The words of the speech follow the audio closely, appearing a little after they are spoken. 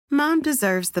Mom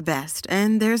deserves the best,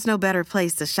 and there's no better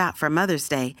place to shop for Mother's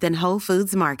Day than Whole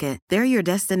Foods Market. They're your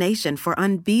destination for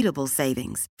unbeatable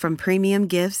savings, from premium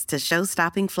gifts to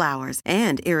show-stopping flowers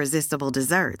and irresistible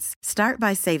desserts. Start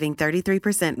by saving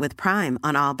 33% with Prime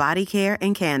on all body care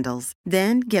and candles.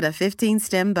 Then get a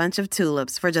 15-stem bunch of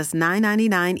tulips for just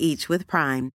 $9.99 each with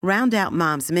Prime. Round out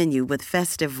Mom's menu with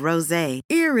festive rosé,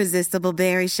 irresistible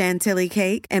berry chantilly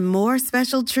cake, and more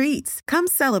special treats. Come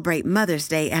celebrate Mother's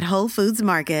Day at Whole Foods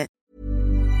Market.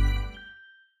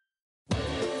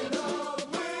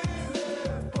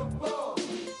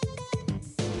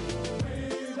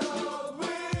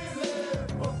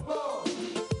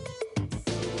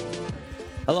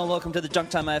 Hello and welcome to the Junk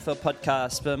Time AFL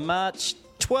podcast for March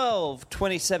 12,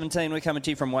 2017. We're coming to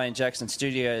you from Wayne Jackson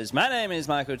Studios. My name is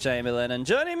Michael Chamberlain, and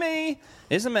joining me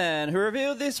is a man who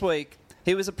revealed this week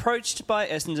he was approached by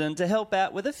Essendon to help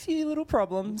out with a few little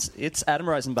problems. It's Adam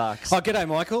Rosenbach. Oh, g'day,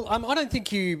 Michael. I don't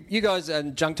think you guys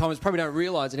and Junk Timers probably don't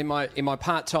realise that in my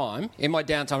part-time, in my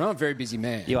downtime, I'm a very busy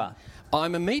man. You are.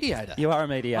 I'm a mediator. You are a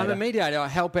mediator. I'm a mediator. I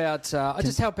help out. I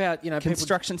just help out.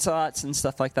 Construction sites and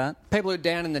stuff like that. People who are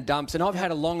down in the dumps, and I've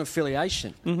had a long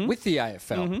affiliation with the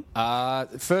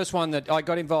AFL. First one that I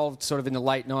got involved sort of in the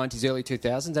late 90s, early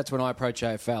 2000s. That's when I approached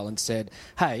AFL and said,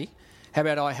 "Hey, how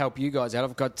about I help you guys out?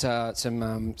 I've got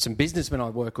some businessmen I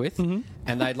work with, and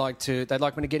they'd like me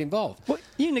to get involved." Well,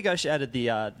 you negotiated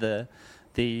the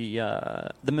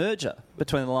merger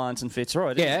between the Lions and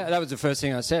Fitzroy, didn't you? That was the first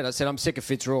thing I said. I said, I'm sick of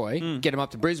Fitzroy. Get him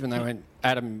up to Brisbane. They went,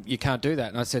 Adam, you can't do that.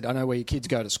 And I said, I know where your kids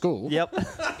go to school. Yep.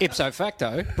 Ipso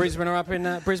facto, Brisbane are up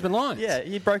in Brisbane Lions. Yeah,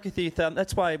 you broke with your thumb.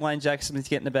 That's why Wayne Jackson was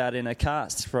getting about in a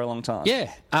cast for a long time.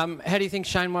 Yeah. How do you think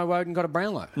Shane Woden got a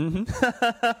Brownlow?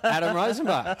 Adam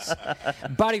Rosenbach's.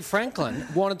 Buddy Franklin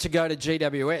wanted to go to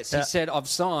GWS. He said, I've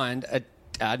signed a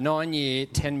 9-year,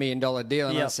 $10 million deal.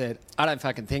 And I said, I don't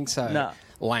fucking think so. No.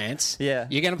 Lance, you're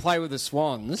going to play with the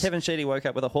Swans. Kevin Sheedy woke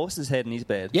up with a horse's head in his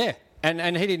bed. Yeah,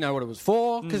 and he didn't know what it was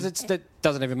for because that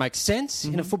doesn't even make sense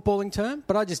in a footballing term.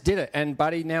 But I just did it, and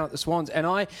Buddy now at the Swans. And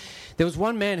there was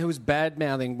one man who was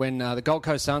bad-mouthing when the Gold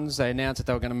Coast Suns, they announced that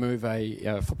they were going to move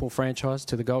a football franchise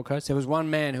to the Gold Coast. There was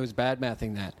one man who was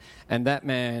bad-mouthing that, and that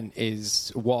man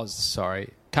was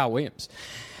Carl Williams.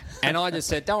 And I just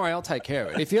said, don't worry, I'll take care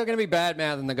of it. If you're going to be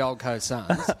bad-mouthing the Gold Coast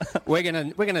Suns, we're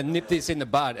going to nip this in the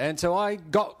bud. And so I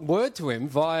got word to him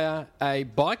via a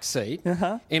bike seat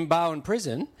in Barwon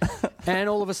Prison, and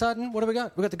all of a sudden, what have we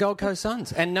got? We've got the Gold Coast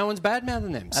Suns, and no one's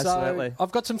bad-mouthing them. Absolutely. So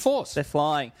I've got some force. They're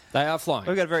flying. They are flying.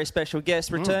 We've got a very special guest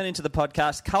returning to the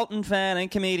podcast, Carlton fan and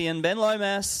comedian Ben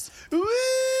Lomas. Woo!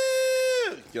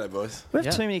 G'day, boys. We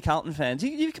have too many Carlton fans.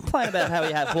 You complain about how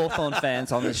we have Hawthorn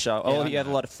fans on this show, or you have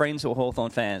a lot of friends who are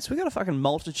Hawthorn fans. We've got a fucking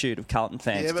multitude of Carlton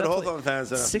fans. Yeah, but Hawthorn fans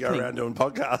don't have to go around doing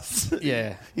podcasts.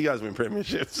 Yeah. You guys win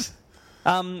premierships.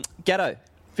 Gatto,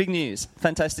 big news.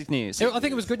 Fantastic news. I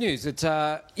think it was good news. It's,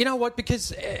 you know what, because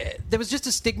there was just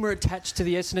a stigma attached to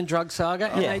the Essendon drug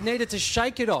saga, and they needed to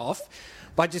shake it off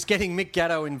by just getting Mick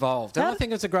Gatto involved. And I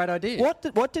think it's a great idea.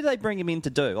 What did they bring him in to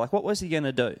do? Like, what was he going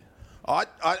to do? I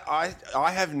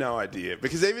have no idea,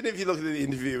 because even if you look at the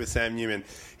interview with Sam Newman,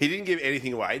 he didn't give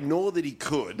anything away, nor that he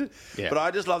could. Yeah. But I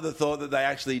just love the thought that they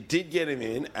actually did get him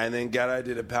in, and then Gatto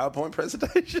did a PowerPoint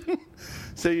presentation.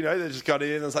 So, they just got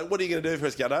in and it's like, what are you going to do for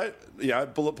us, Gatto?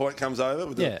 Bullet point comes over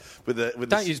with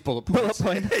Don't use bullet points.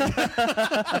 Bullet point.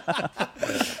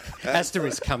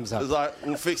 Asterisk comes up. It's like,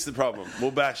 we'll fix the problem. We'll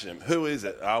bash him. Who is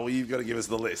it? Oh, well, you've got to give us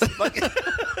the list.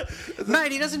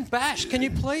 Mate, he doesn't bash. Can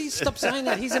you please stop saying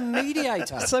that? He's a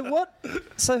mediator. So what?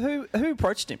 So who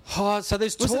approached him? Oh, so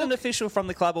there's was it an official from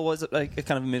the club, or was it a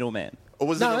kind of a middleman? Or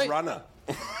was it a runner?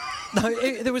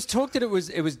 No, there was talk that it was.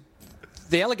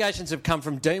 The allegations have come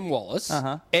from Dean Wallace,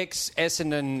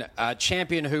 ex-Essendon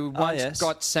champion who once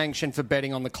got sanctioned for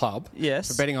betting on the club. Yes.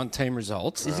 For betting on team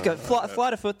results. He's got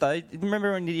flight of foot, though.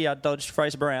 Remember when he dodged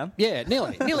Fraser Brown? Yeah,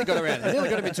 nearly got around it. Nearly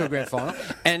got him into a grand final.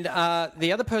 And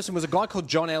the other person was a guy called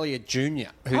John Elliott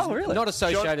Jr., who's not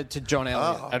associated to John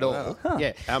Elliott at all. Huh.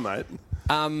 Yeah. Our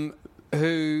mate.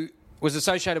 Who was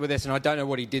associated with Essendon. I don't know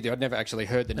what he did there. I'd never actually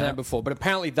heard the name before. But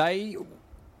apparently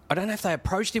I don't know if they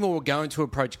approached him or were going to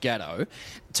approach Gatto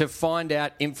to find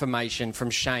out information from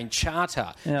Shane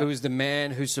Charter, who was the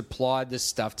man who supplied the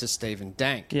stuff to Stephen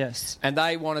Dank. Yes. And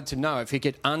they wanted to know if he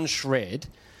could unshred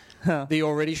the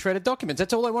already shredded documents.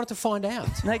 That's all they wanted to find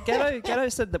out. No, Gatto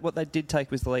said that what they did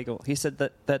take was legal. He said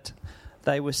that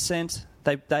they were sent...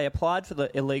 They applied for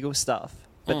the illegal stuff,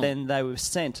 but then they were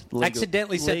sent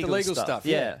accidentally sent the legal stuff.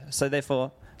 Yeah. So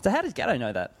therefore... So how does Gatto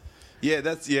know that?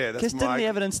 That's because didn't the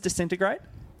evidence disintegrate?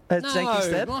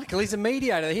 No, Michael, he's a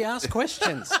mediator. He asks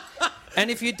questions. And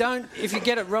if you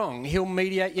get it wrong, he'll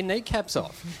mediate your kneecaps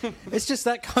off. It's just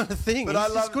that kind of thing. But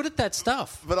He's just good at that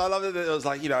stuff. But I love that it was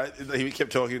like, he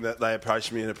kept talking that they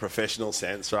approached me in a professional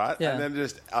sense, right? Yeah. And then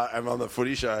just, I'm on the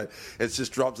footy show, it's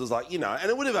just drops as like, and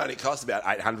it would have only cost about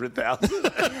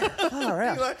 $800,000. Oh,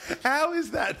 right. Like, how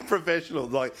is that professional?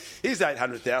 Like, here's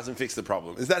 $800,000, fix the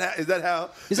problem. Is that how?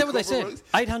 Is that what they said? works?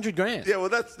 $800,000. Yeah, well,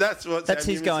 that's what That's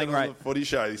Sam his Newman going said on rate. the footy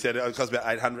show. He said it cost about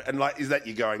 $800, and like, is that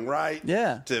your going rate?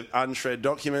 Yeah. To unshred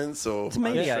documents or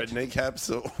mediate. unshred kneecaps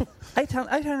or?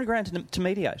 $800,000 to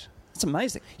mediate. That's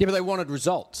amazing. Yeah, but they wanted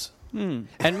results. And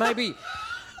maybe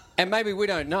we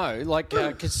don't know, like,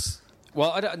 because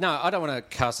I don't want to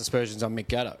cast aspersions on Mick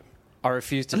Gatto. I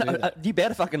refuse to do that. You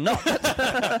better fucking not.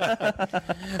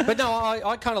 But no,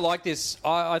 I kind of like this.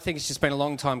 I think it's just been a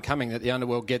long time coming that the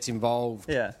underworld gets involved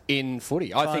in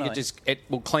footy. I think it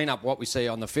will clean up what we see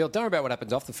on the field. Don't worry about what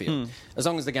happens off the field. As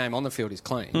long as the game on the field is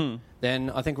clean, then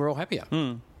I think we're all happier.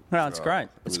 No, it's great.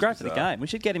 It's great for the game. We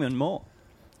should get him in more.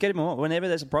 Get him more whenever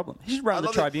there's a problem. He should run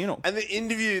the tribunal. And the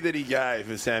interview that he gave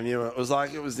with Sam Newman was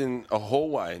like it was in a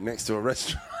hallway next to a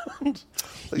restaurant.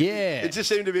 It just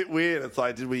seemed a bit weird. It's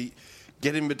like, did we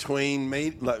get in between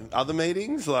other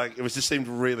meetings? Like, it just seemed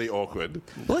really awkward.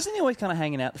 Well, isn't he always kind of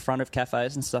hanging out the front of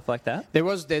cafes and stuff like that?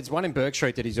 There's one in Burke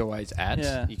Street that he's always at.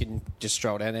 Yeah. You can just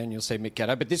stroll down there and you'll see Mick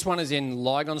Gatto. But this one is in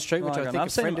Lygon Street, which I think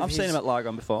I've seen him at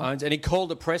Lygon before. owns. And he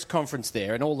called a press conference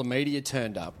there, and all the media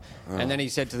turned up. And then he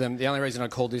said to them, "The only reason I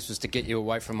called this was to get you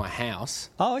away from my house."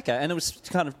 Oh, okay. And it was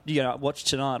kind of watch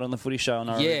tonight on the footy show, and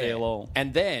I reveal all.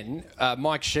 And then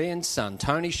Mike Sheehan's son,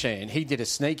 Tony Sheehan, he did a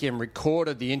sneak in,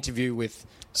 recorded the interview with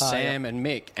Sam and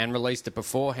Mick, and released it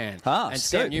beforehand. And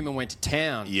Sam Newman went to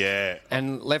town. Yeah.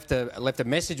 And left a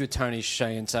message with Tony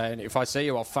Sheehan saying, "If I see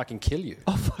you, I'll fucking kill you."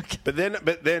 Oh, fuck. But then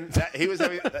he was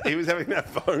having that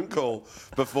phone call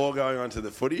before going on to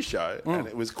the footy show, and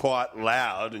it was quite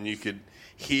loud, and you could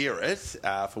hear it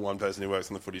for one person who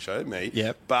works on the footy show, me.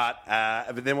 Yep. But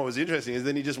then what was interesting is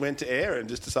then he just went to air and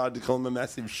just decided to call him a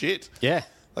massive shit. Yeah.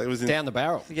 Like it was down the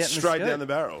barrel. Straight down the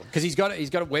barrel. Because he's got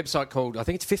a website called, I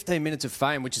think it's 15 Minutes of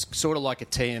Fame, which is sort of like a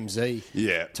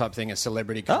TMZ type thing, a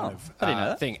celebrity kind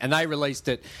of thing. And they released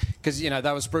it because, they were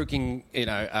spruiking,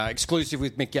 exclusive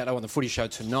with Mick Gatto on the footy show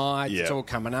tonight. Yeah. It's all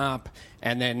coming up.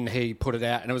 And then he put it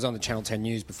out, and it was on the Channel 10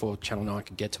 News before Channel 9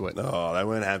 could get to it. Oh, they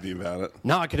weren't happy about it.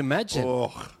 No, I could imagine.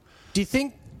 Oh. Do you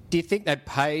think they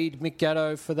paid Mick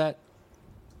Gatto for that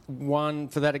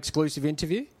exclusive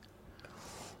interview?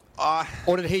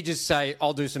 Or did he just say,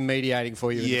 "I'll do some mediating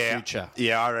for you in the future"?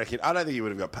 Yeah, I reckon. I don't think he would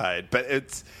have got paid, but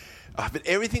but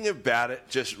everything about it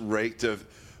just reeked of.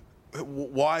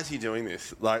 Why is he doing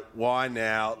this? Like, why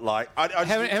now? Like,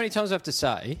 how many times do I have to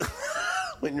say?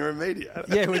 When you're a mediator.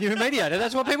 Yeah, when you're a mediator.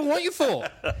 That's what people want you for.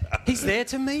 He's there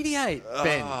to mediate,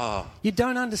 Ben. You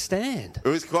don't understand. It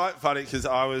was quite funny because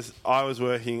I was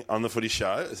working on the footy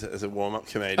show as a warm-up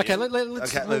comedian. Okay,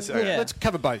 let's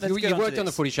cover both. You worked on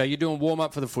the footy show. You're doing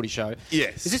warm-up for the footy show.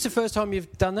 Yes. Is this the first time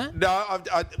you've done that? No,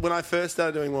 when I first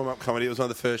started doing warm-up comedy, it was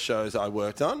one of the first shows I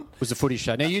worked on. Was the footy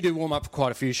show. Now, you do warm-up for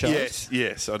quite a few shows.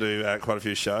 Yes, I do quite a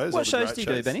few shows. What shows do you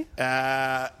do, Benny?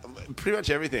 Pretty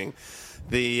much everything.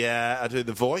 I do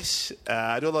The Voice.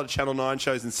 I do a lot of Channel 9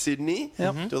 shows in Sydney.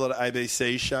 Yep. Do a lot of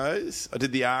ABC shows. I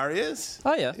did the Arias.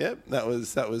 Oh, yeah. Yep, that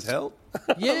was hell.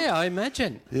 Yeah, I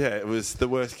imagine. Yeah, it was the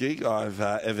worst gig I've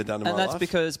ever done in my life. And that's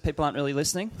because people aren't really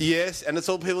listening? Yes, and it's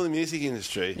all people in the music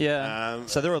industry. Yeah.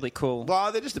 So they're really cool.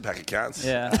 Well, they're just a pack of cunts.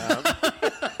 Yeah.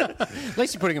 At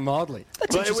least you're putting it mildly.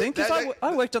 That's interesting, because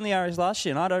I worked on the Arias last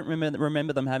year, and I don't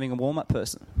remember them having a warm-up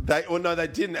person. They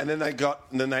didn't, and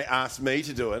then they asked me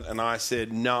to do it, and I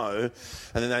said no,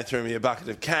 and then they threw me a bucket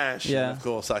of cash, and of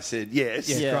course I said yes.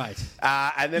 Yeah, great.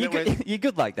 And then You're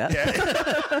good like that.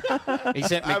 Yeah. He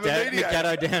sent Mick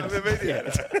Gatto down. I'm a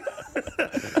mediator.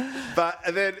 But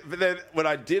then when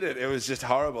I did it, it was just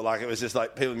horrible. Like, it was just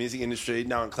like people in the music industry,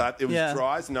 no one clapped. It was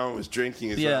dry, so no one was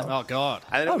drinking as well. Oh, God.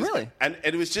 And really? And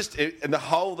it was just, and the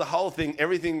whole thing,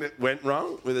 everything that went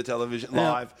wrong with the television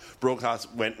live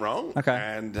broadcast went wrong. Okay.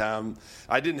 And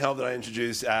I didn't help that I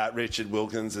introduced Richard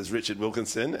Wilkins as Richard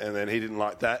Wilkinson, and then he didn't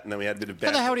like that, and then we had a bit of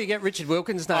How the hell do you get Richard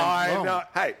Wilkins' name wrong? know.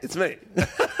 Hey, it's me.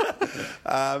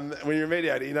 When you're a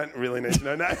mediator, you don't really need to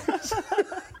know names.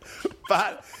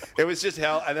 But it was just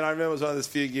hell. And then I remember it was one of those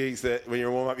few gigs that when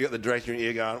you're warm up, you got the director in your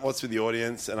ear going, "What's with the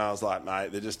audience?" And I was like,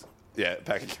 "Mate, they're just a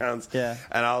pack of cunts." Yeah.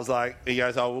 And I was like, he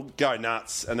goes, "Oh, well, go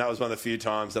nuts." And that was one of the few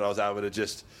times that I was able to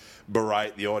just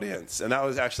berate the audience. And that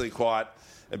was actually quite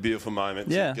a beautiful moment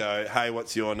to go, "Hey,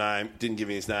 what's your name?" Didn't give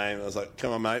me his name. And I was like,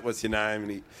 "Come on, mate, what's your name?"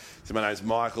 And he said, "My name's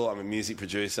Michael. I'm a music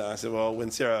producer." I said, "Well,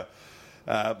 when Sarah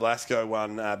Blasco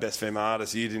won Best Female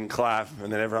Artist. You didn't clap,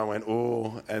 and then everyone went,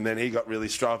 ooh. And then he got really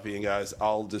stroppy and goes,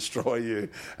 I'll destroy you.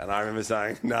 And I remember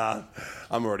saying, nah,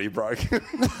 I'm already broken.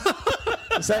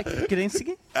 Is that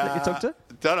Gudinski that you talked to?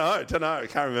 Don't know. I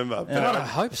can't remember. God, I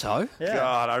hope so. Yeah.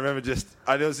 God, I remember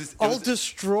there was this... I'll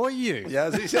destroy you. Yeah,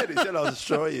 as he said, I'll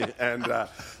destroy you. And I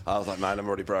was like, mate, I'm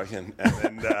already broken.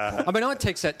 And then... I mean, I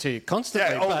text that to you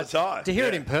constantly. Yeah, all but the time. To hear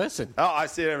it in person. Oh, I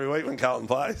see it every week when Carlton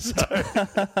plays.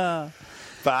 So.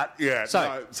 But yeah,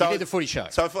 So you did the footy show.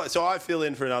 So I fill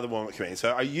in for another warm-up comedian.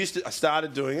 So I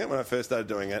started doing it when I first started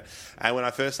doing it, and when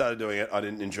I first started doing it, I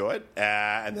didn't enjoy it,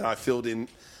 and then I filled in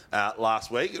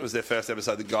last week. It was their first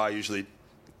episode. The guy usually,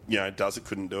 does it,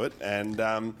 couldn't do it,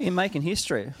 and You're making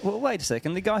history. Well, wait a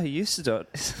second. The guy who used to do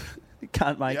it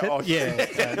can't make it. oh,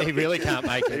 He really can't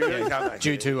make it. He really can't make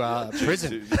due it. to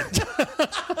prison.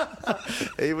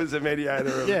 He was a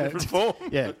mediator of reform.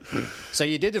 Yeah. So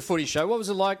you did the footy show. What was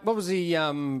it like? What was the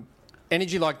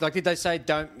energy like? Like, did they say,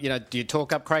 do you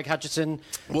talk up Craig Hutchison?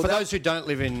 Well, For those who don't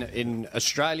live in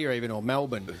Australia even, or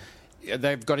Melbourne,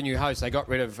 they've got a new host. They got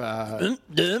rid of...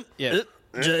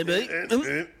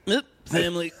 JB,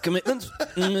 family commitments,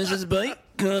 Mrs. B,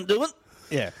 can't do it.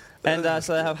 Yeah. And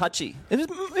so they have Hutchie. It was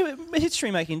a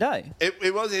history-making day.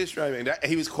 It was a history-making day.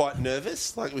 He was quite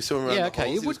nervous. Like, we saw him around the halls. you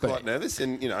He was would be. quite nervous,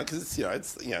 and because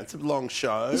it's a long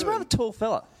show. He's a rather tall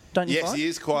fella, don't you Yes, find? he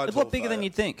is quite a tall lot bigger fella. than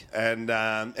you'd think. And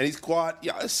he's quite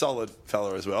a solid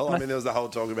fella as well. I mean, there was the whole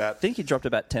talk about... I think he dropped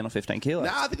about 10 or 15 kilos.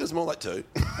 No, I think it was more like 2.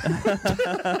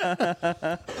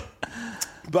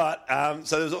 But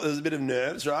so there was a bit of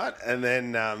nerves, right? And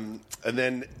then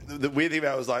the weird thing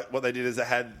about it was, like, what they did is they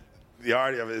had... The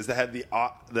irony of it is they had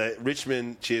the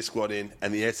Richmond cheer squad in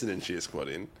and the Essendon cheer squad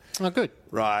in. Oh, good.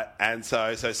 Right, and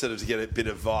so sort of to get a bit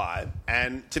of vibe.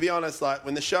 And to be honest, like,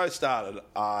 when the show started,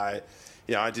 I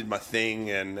did my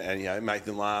thing and make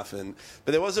them laugh.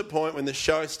 But there was a point when the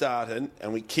show started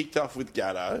and we kicked off with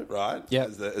Gatto, right? Yeah.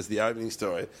 As the opening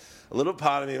story. A little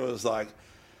part of me was like,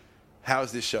 how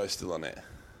is this show still on air?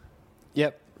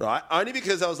 Yep. Right? Only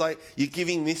because I was like, you're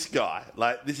giving this guy,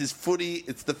 like, this is footy,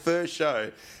 it's the first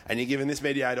show, and you're giving this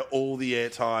mediator all the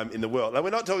airtime in the world. Like, we're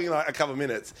not talking like a couple of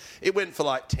minutes. It went for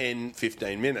like 10,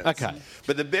 15 minutes. Okay.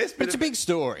 But the best bit It's a big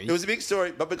story. It was a big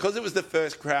story, but because it was the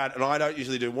first crowd, and I don't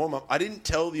usually do warm-up, I didn't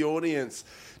tell the audience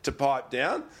to pipe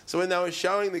down. So when they were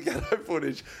showing the Gatto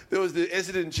footage, there was the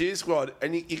Essendon cheer squad,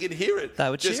 and you could hear it. They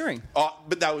were cheering. Oh,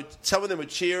 but some of them were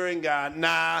cheering, going,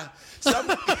 nah. Some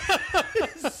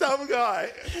guy,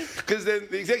 because then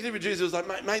the executive producer was like,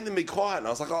 mate, make them be quiet. And I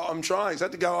was like, oh, I'm trying. So I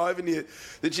had to go over near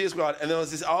the cheer squad, and there was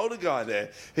this older guy there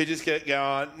who just kept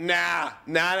going,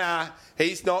 nah,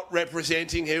 he's not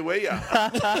representing who we are.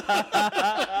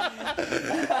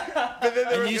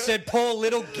 And you said, Paul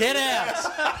Little, get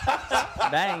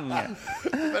out. Bang.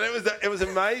 But it was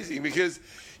amazing because,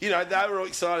 they were all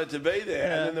excited to be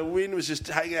there, and then the wind was just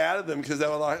taken out of them because they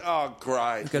were like, oh,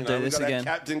 great. We've got to do this we've got again. our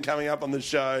captain coming up on the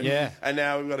show, and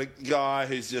now we've got a guy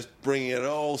who's just bringing it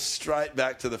all straight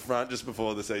back to the front just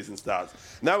before the season starts.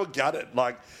 And they were gutted.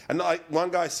 One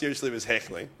guy seriously was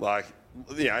heckling, and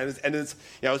it's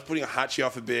I was putting a Hutchie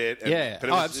off a bit. But it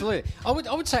was, absolutely. I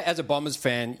would say, as a Bombers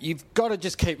fan, you've got to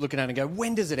just keep looking at it and go,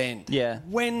 when does it end? Yeah.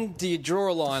 When do you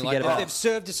draw a line? Forget Like, about it. they've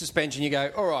served a suspension, you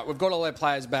go, all right, we've got all our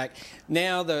players back.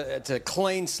 Now it's a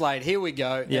clean slate. Here we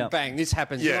go. Yeah. And bang, this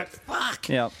happens. Yeah. You're like, fuck.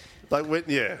 Yeah. like, when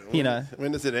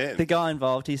does it end? The guy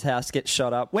involved, his house gets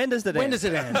shot up. When does it end? When does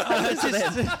it end?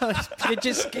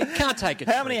 You can't take it.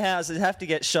 How many houses have to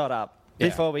get shot up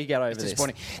before we get over It's this?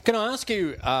 disappointing. Can I ask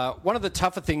you, one of the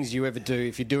tougher things you ever do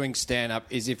if you're doing stand-up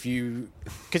is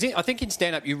because I think in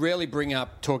stand-up you rarely bring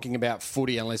up talking about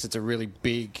footy unless it's a really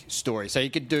big story. So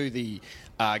you could do the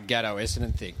Gatto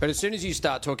Essendon thing. But as soon as you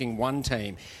start talking one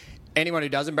team, anyone who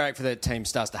doesn't barrack for their team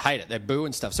starts to hate it. They boo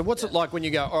and stuff. So what's it like when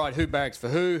you go, all right, who barracks for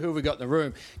who? Who have we got in the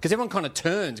room? Because everyone kind of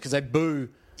turns because they boo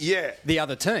the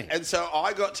other team. And so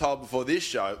I got told before this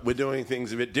show, we're doing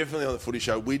things a bit differently on the footy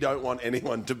show. We don't want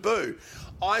anyone to boo.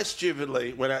 I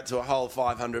stupidly went out to a whole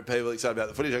 500 people excited about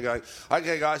the footy show going,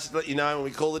 okay, guys, just to let you know, when we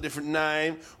call a different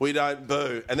name, we don't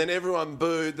boo. And then everyone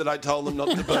booed that I told them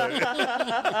not to boo.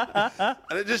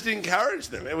 And it just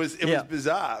encouraged them. It was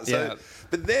bizarre. So,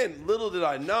 but then, little did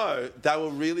I know, they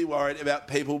were really worried about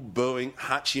people booing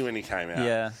Hutchie when he came out.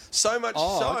 Yeah. So much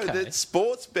that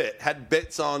Sportsbet had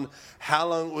bets on how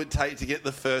long it would take to get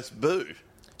the first boo.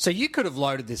 So you could have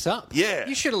loaded this up. Yeah.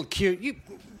 You should have queued.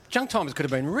 Junk Timers could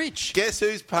have been rich. Guess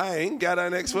who's paying Gatto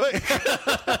next week?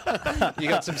 You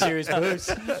got some serious booze.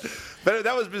 But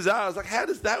that was bizarre. I was like, how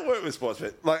does that work with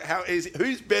Sportsbet? Like, how easy?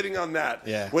 Who's betting on that?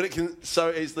 Yeah. When it can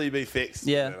so easily be fixed?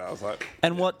 Yeah. And I was like,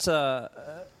 And what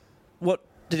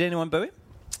Did anyone boo him?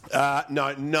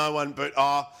 No one, but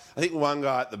I think one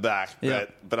guy at the back, Yeah.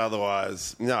 but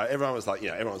otherwise, no, everyone was like,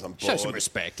 everyone was on board. Show some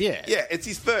respect, yeah. Yeah, it's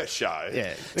his first show.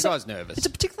 Yeah, the guy's nervous. It's a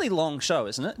particularly long show,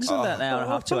 isn't it? Isn't it about an hour and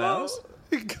a half, 2 hours?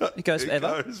 It goes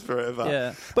forever? It goes forever.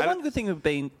 Yeah. But And one good thing would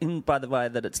be, by the way,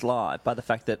 that it's live, by the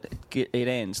fact that it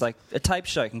ends. Like, a tape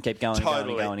show can keep going Totally. and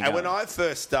going and going. And when I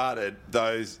first started,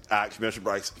 those commercial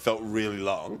breaks felt really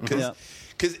long.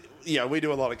 Because, we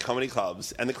do a lot of comedy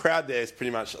clubs, and the crowd there is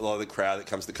pretty much a lot of the crowd that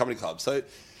comes to the comedy club. So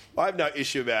I have no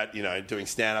issue about, doing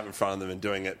stand-up in front of them and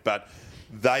doing it, but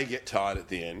they get tired at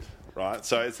the end, right?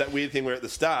 So it's that weird thing where at the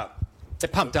start, They're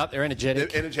pumped up, they're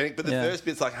energetic. but the first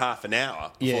bit's like half an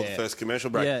hour before the first commercial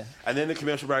break. Yeah. And then the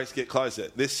commercial breaks get closer.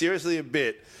 There's seriously a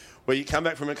bit where you come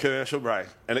back from a commercial break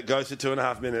and it goes to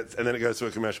 2.5 minutes and then it goes to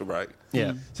a commercial break.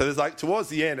 Yeah. So there's like, towards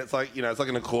the end, it's like, it's like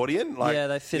an accordion. Like, Yeah,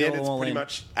 they fit the end, it it's all pretty in.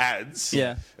 much ads.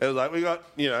 Yeah. It was like, we got,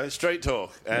 street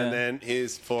talk. And Yeah. then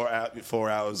here's 4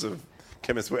 hours of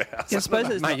Chemist Warehouse. Yeah, I suppose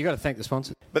it's Mate, you got to thank the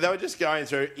sponsor. But they were just going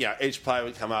through, each player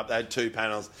would come up, they had 2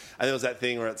 panels, and there was that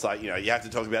thing where it's like, you have to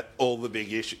talk about all the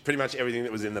big issues, pretty much everything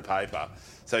that was in the paper.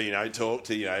 So, talk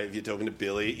to, if you're talking to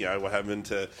Billy, what happened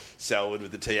to Selwood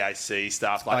with the TAC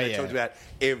stuff. Like, they talked about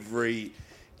everything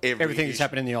Everything that's issue.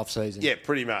 happened in the off-season. Yeah,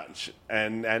 pretty much.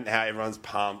 And how everyone's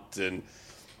pumped.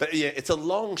 But, it's a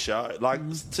long show. Like,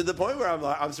 to the point where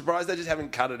I'm surprised they just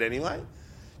haven't cut it anyway.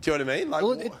 Do you know what I mean? Like,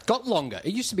 Well, it got longer.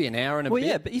 It used to be an hour and a Well, bit.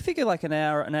 yeah, but you figure like an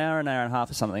hour and a half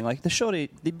or something. Like, the shorter,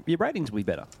 your ratings will be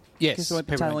better. Yes, Because they won't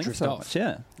be people tailing drift so off. much,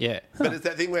 yeah. Yeah. But it's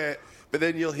that thing where, but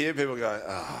then you'll hear people go,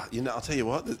 I'll tell you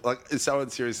what, like someone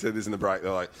seriously said this in the break.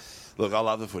 They're like, look, I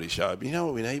love the footy show, but you know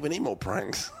what we need? We need more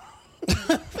pranks.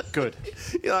 Good.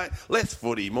 You're like, less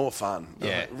footy, more fun.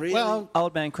 Yeah. Like, really? Well,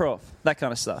 Old Man Croft, that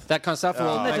kind of stuff. that kind of stuff.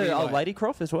 Well, Didn't they maybe do Old like- Lady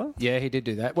Croft as well? Yeah, he did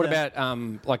do that. What Yeah.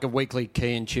 about like a weekly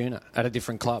key and tuna at a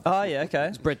different club? Oh, yeah,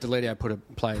 okay. Brett Deledio put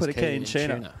a key in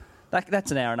tuna.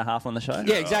 That's an hour and a half on the show.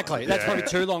 Yeah, exactly. That's probably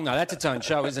too long, though. That's its own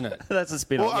show, isn't it? That's a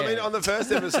spin-off. Well, I mean, on the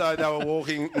first episode, they were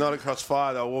walking not across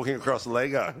fire, they were walking across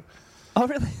Lego. Oh,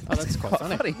 really? Oh, that's quite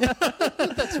funny.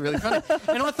 That's really funny.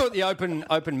 And I thought the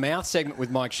open mouth segment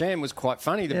with Mike Sham was quite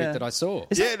funny, the Yeah. bit that I saw.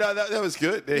 That was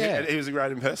good. Yeah. He was a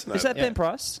great impersonator. Is that Ben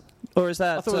Price? Or is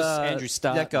that... I thought it was Andrew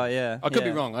Starr. That guy, yeah. I could be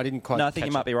yeah. wrong. I didn't quite No, I think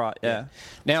you catch might it. be right, yeah.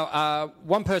 Now,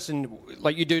 one person,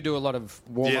 like you do a lot of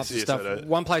warm-ups and Yes, stuff. I do.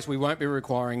 One place we won't be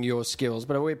requiring your skills,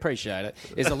 but we appreciate it,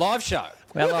 is a live show.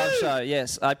 Our live show,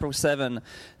 yes, April 7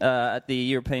 at the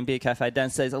European Beer Cafe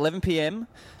downstairs, 11 p.m.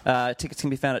 Tickets can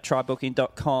be found at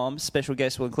trybooking.com. Special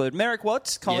guests will include Merrick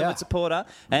Watts, Collingwood supporter,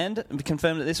 and we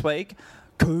confirmed it this week,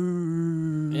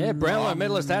 Coon. Yeah, Brownlow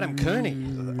medalist Adam Cooney.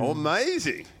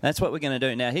 Amazing. That's what we're going to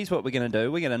do. Now, here's what we're going to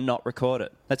do. We're going to not record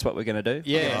it. That's what we're going to do.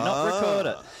 Yeah. We're gonna not record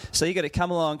it. So you got to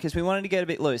come along because we wanted to get a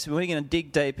bit loose. We're going to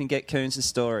dig deep and get Coons'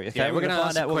 story. Okay, Yeah, we're going to ask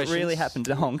find some out what questions. really happened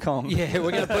to Hong Kong. Yeah,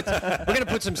 we're going to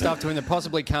put some stuff to him that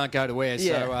possibly can't go to air. So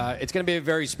Yeah. it's going to be a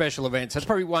very special event. So it's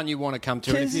probably one you want to come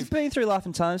to. And Because if you've been through life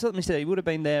and times. Let me see. You would have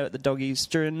been there at the Doggies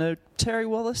during the Terry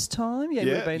Wallace time. Yeah, you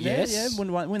would have been Yes. there.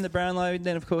 Yeah, win the Brownlow.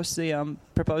 Then, of course, the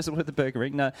proposal with the Burger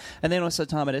Ring. No, and then also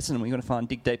time at Essendon. We're going to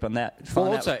dig deep on that. Find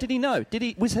out- also- did he know?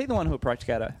 Was he the one who approached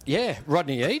Gatto? Yeah,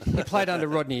 Rodney Eade. He played under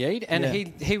Rodney Eade, and Yeah.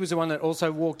 he was the one that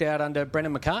also walked out under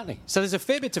Brendan McCartney. So there's a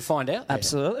fair bit to find out there.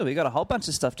 Absolutely. We've got a whole bunch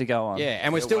of stuff to go on. Yeah,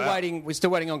 and we're still waiting. We're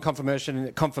still waiting on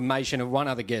confirmation of one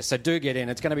other guest. So do get in.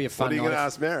 It's going to be a fun What are you night. going to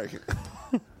ask Merrick?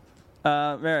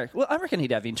 Merrick. Well, I reckon he'd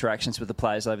have interactions with the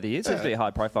players over the years. He'd be a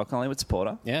high-profile Collingwood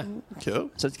supporter. Yeah. Cool.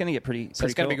 So it's going to get pretty So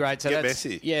it's going to be cool. great. So Get that's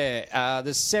messy. Yeah,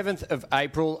 the 7th of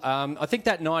April. I think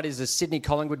that night is a Sydney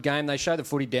Collingwood game. They show the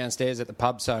footy downstairs at the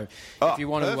pub. So if you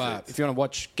want perfect. to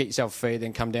watch, get yourself a fee,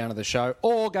 then come down to the show,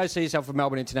 or go see yourself a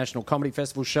Melbourne International Comedy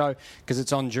Festival show because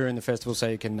it's on during the festival, so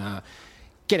you can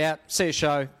get out, see a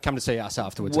show, come to see us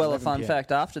afterwards. Well, a 11 fun PM.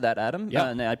 fact after that, Adam,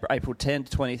 Yep. now, April 10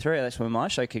 to 23, that's when my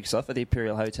show kicks off at the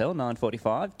Imperial Hotel,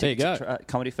 9:45. There you go.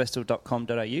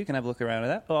 Comedyfestival.com.au. You can have a look around at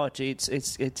that. Oh, gee,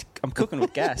 it's I'm cooking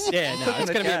with gas. Yeah, no, it's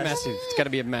going to be a massive. It's going to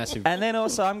be a massive. And then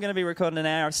also, I'm going to be recording an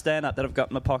hour of stand-up that I've got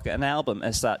in my pocket, an album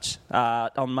as such,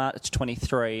 on March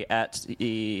 23 at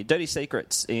Dirty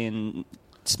Secrets in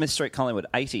Smith Street, Collingwood,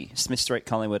 80 Smith Street,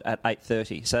 Collingwood at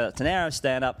 8:30. So it's an hour of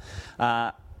stand-up,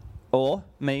 or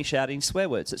me shouting swear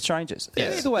words at strangers.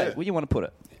 Yes. Either way, Yeah. where you want to put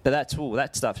it. But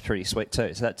that stuff's pretty sweet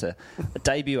too. So that's a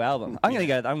debut album. I'm going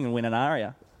to win an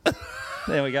ARIA.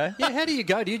 There we go. Yeah, how do you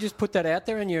go? Do you just put that out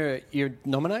there and you're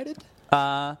nominated?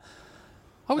 I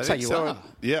would say think you so. are.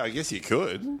 Yeah, I guess you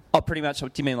could. Oh, pretty much. Do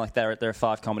you mean like there are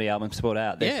 5 comedy albums put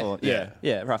out? Yeah. Therefore,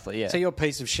 Yeah. roughly, yeah. So your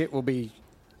piece of shit will be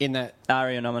in that.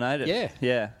 ARIA nominated. Yeah.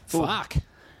 Yeah. Fuck.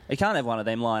 You can't have one of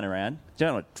them lying around. You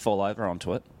don't want to fall over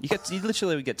onto it. You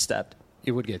literally would get stabbed.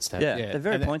 You would get stabbed. Yeah, Yeah, they're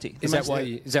very And pointy. Is that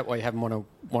why you haven't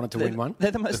wanted to win one?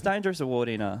 They're the most dangerous award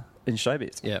in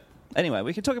showbiz. Yeah. Anyway,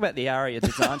 we can talk about the Aria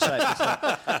design shape.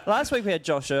 Last week we had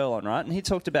Josh Earl on, right? And he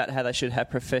talked about how they should have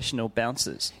professional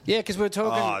bouncers. Yeah, because we were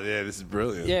talking. Oh, yeah, this is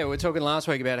brilliant. Yeah, we were talking last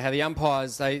week about how the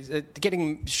umpires they're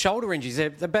getting shoulder injuries.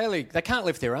 They can't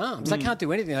lift their arms. They can't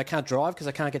do anything. They can't drive because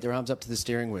they can't get their arms up to the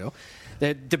steering wheel.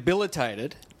 They're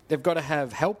debilitated. They've got to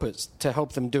have helpers to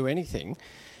help them do anything.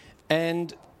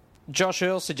 And Josh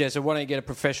Earl suggested, why don't you get a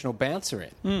professional bouncer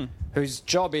in, whose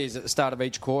job is at the start of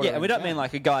each quarter. Yeah, and we don't mean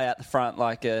like a guy out the front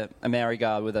like a Maori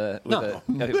guy with a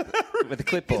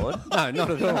clipboard. No, not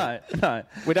at all. No.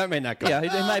 We don't mean that guy. Yeah,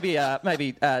 he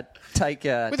maybe take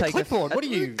With a clipboard? What are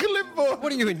you? Clipboard.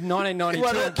 What are you in 1992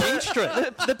 on King Street?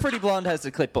 The pretty blonde has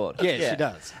the clipboard. Yeah, she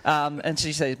does. And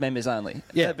she says members only.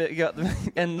 Yeah. But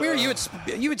and Where are you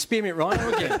at Spearmint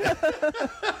Rhino again?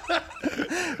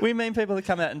 we mean people who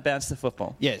come out and bounce the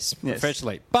football. Yes,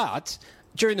 professionally. But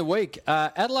during the week,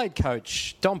 Adelaide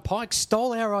coach Don Pike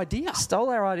stole our idea. Stole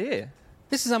our idea.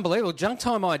 This is unbelievable. Junk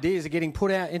time ideas are getting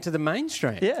put out into the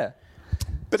mainstream. Yeah.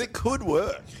 But it could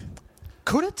work.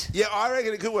 Could it? Yeah, I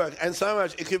reckon it could work. And so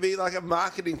much, it could be like a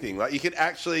marketing thing. Like you could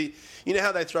actually, you know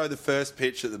how they throw the first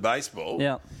pitch at the baseball?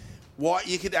 Yeah. Why,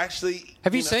 you could actually...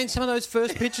 Have you seen some of those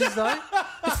first pitches, though?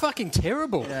 They're fucking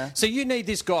terrible. Yeah. So you need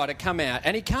this guy to come out,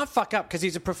 and he can't fuck up because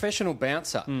he's a professional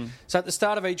bouncer. So at the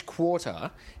start of each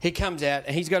quarter, he comes out,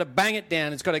 and he's got to bang it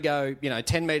down. It's got to go,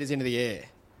 10 metres into the air.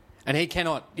 And he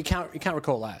can't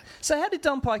recall that. So how did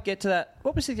Don Pike get to that?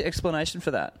 What was the explanation for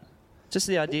that? Just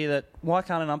the idea that why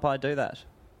can't an umpire do that?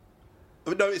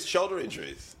 No, it's shoulder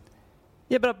injuries.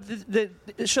 Yeah, but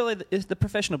surely the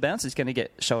professional bouncer is going to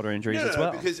get shoulder injuries as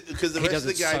well. because the He rest does of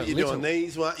the it game so you're little. doing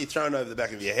these, you're throwing over the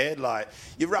back of your head, like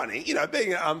you're running.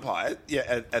 Being an umpire,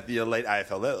 at the elite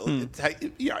AFL level,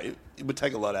 it would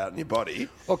take a lot out in your body.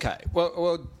 Okay.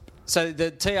 Well, so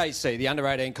the TAC, the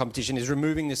under-18 competition, is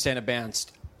removing the centre bounce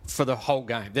for the whole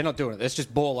game. They're not doing it. It's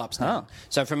just ball-ups now. Oh.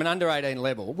 So from an under-18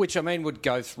 level, which, would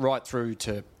go right through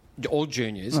to all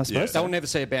juniors, I suppose they'll never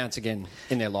see a bounce again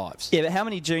in their lives. Yeah, but how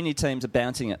many junior teams are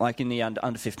bouncing it, like in the under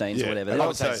 15s Yeah, or whatever? I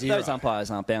would say zero. Those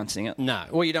umpires aren't bouncing it. No.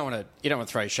 Well, you don't want to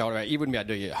throw your shoulder out. You wouldn't be able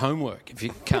to do your homework if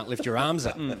you can't lift your arms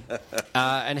up.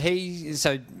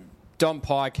 So Don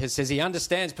Pike says he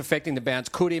understands perfecting the bounce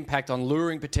could impact on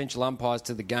luring potential umpires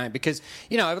to the game because,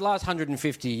 over the last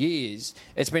 150 years,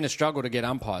 it's been a struggle to get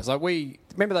umpires. Like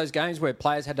remember those games where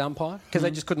players had to umpire because they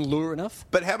just couldn't lure enough?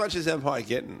 But how much is umpire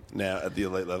getting now at the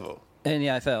elite level? In the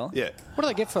AFL? Yeah. What do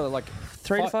they get for, like...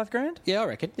 3 to 5 grand? Yeah, I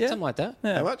reckon. Yeah. Something like that.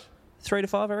 Yeah. How much? 3 to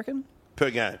 5, I reckon. Per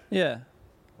game. Yeah.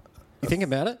 You think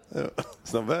about it?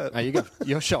 It's not bad. No,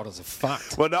 your shoulders are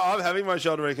fucked. Well, no, I'm having my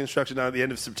shoulder reconstruction at the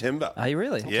end of September. Are you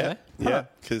really? Yeah, yeah.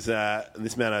 Because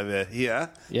this man over here,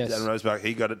 Yes. Dan Rosebuck,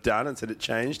 he got it done and said it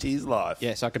changed his life.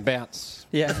 Yes, I can bounce.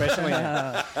 Yeah. Professionally.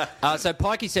 So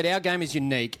Pikey said our game is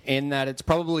unique in that it's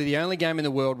probably the only game in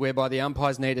the world whereby the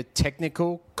umpires need a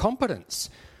technical competence,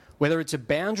 whether it's a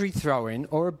boundary throw-in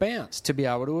or a bounce, to be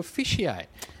able to officiate.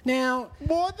 Now,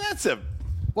 What? That's a...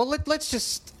 well, let's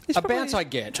just... He's a probably bounce I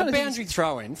get. A trying to think boundary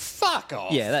throw-in, fuck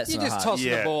off. Yeah, that's You're not just hard.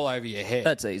 tossing Yeah. the ball over your head.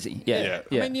 That's easy. Yeah.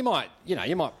 Yeah. I mean, you might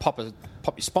pop your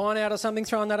spine out or something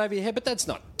throwing that over your head, but that's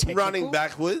not technical. Running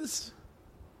backwards.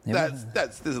 There's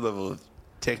a level of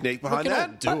technique behind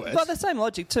can that. all do it. But the same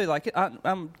logic too. Like,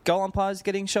 aren't goal umpires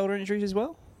getting shoulder injuries as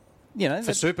well?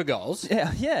 For super goals.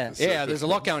 Yeah. Yeah, there's a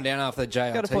lot going down after the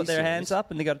JLT Got to put their series. hands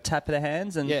up and they got to tap their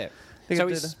hands and Yeah. they So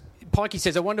gotta do Pikey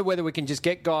says, I wonder whether we can just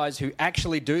get guys who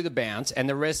actually do the bounce and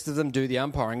the rest of them do the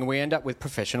umpiring and we end up with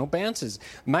professional bouncers.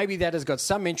 Maybe that has got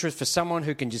some interest for someone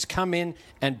who can just come in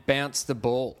and bounce the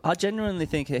ball. I genuinely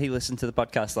think he listened to the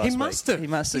podcast last week. He must have. He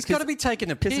must have. He's got to be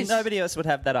taking a piss. Because nobody else would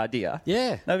have that idea.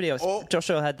 Yeah. Nobody else. Or-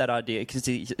 Joshua had that idea because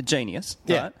he's a genius.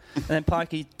 Yeah. Right? And then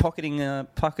Pikey pocketing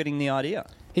the idea.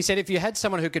 He said if you had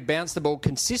someone who could bounce the ball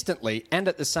consistently and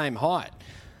at the same height,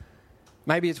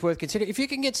 maybe it's worth considering. If you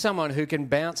can get someone who can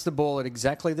bounce the ball at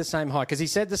exactly the same height, because he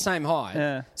said the same height,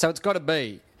 Yeah. so it's got to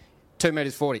be 2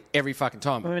 metres 40 every fucking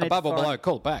time. Well, we need Above to or find- below,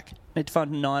 call it back. Need to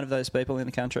find 9 of those people in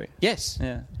the country. Yes.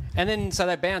 Yeah. And then, so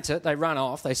they bounce it, they run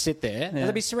off, they sit there, and Yeah.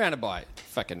 they'll be surrounded by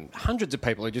fucking hundreds of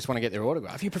people who just want to get their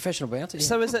autograph. Are you a professional bouncer? Yeah.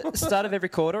 So is it start of every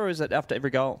quarter or is it after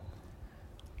every goal?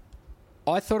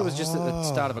 I thought it was just at the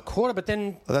start of a quarter, but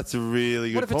then Well, that's a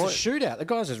really what good if point. it's a shootout? The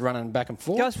guy's just running back and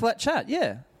forth. Guys, flat chat,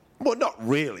 yeah. Well, not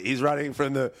really. He's running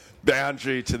from the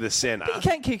boundary to the centre. You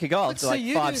can't kick a goal Let's after see like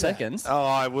you 5 do that. seconds. Oh,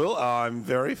 I will. I'm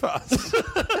very fast.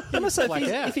 And also, Black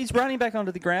out. if he's running back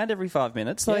onto the ground every 5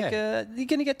 minutes, you're going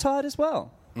to get tired as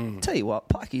well. Tell you what,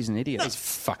 Pikey's an idiot. He's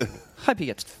fucking. Hope he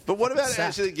gets. But what about sacked.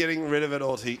 actually getting rid of it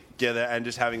altogether and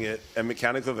just having it a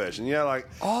mechanical version? You know, like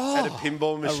at a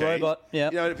pinball machine. robot, yeah.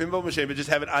 You know, at a pinball machine, but just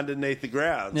have it underneath the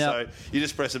ground. Yep. So you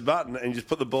just press a button and you just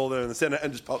put the ball there in the centre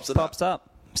and just pops it up.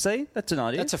 See, that's an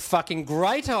idea. That's a fucking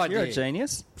great idea. You're a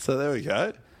genius. So there we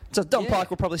go. So Don Yeah. Pike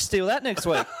will probably steal that next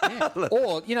week.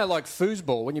 Or, you know, like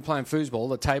foosball, when you're playing foosball,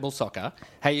 the table soccer,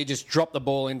 how you just drop the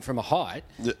ball in from a height.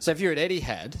 Yeah. So if you're at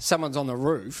Etihad, someone's on the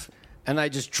roof, and they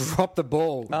just drop the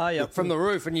ball Yep. from the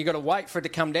roof, and you've got to wait for it to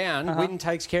come down. Wind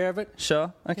takes care of it.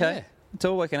 Sure. Okay. Yeah. It's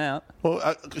all working out.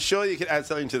 Well, sure you could add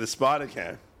something to the spider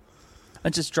cam.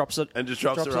 And just drops it. And just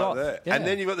drops it right off. there. Yeah. And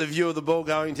then you've got the view of the ball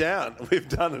going down. We've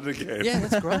done it again. Yeah,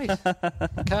 that's great.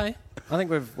 Okay. I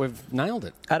think we've nailed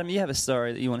it. Adam, you have a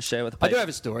story that you want to share with the I people. do have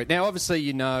a story. Now, obviously,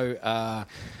 you know,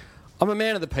 I'm a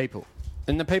man of the people,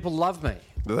 and the people love me.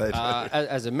 They do.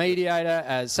 As a mediator,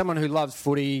 as someone who loves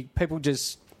footy, people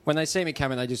just, when they see me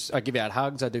coming, I give out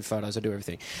hugs, I do photos, I do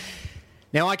everything.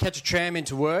 Now, I catch a tram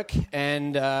into work,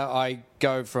 and I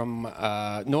go from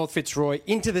North Fitzroy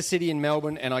into the city in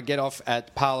Melbourne, and I get off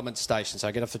at Parliament Station. So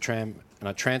I get off the tram, and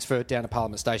I transfer it down to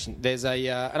Parliament Station. There's an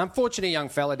unfortunate young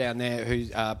fella down there who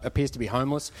appears to be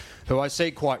homeless, who I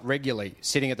see quite regularly,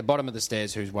 sitting at the bottom of the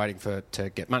stairs, who's waiting to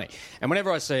get money. And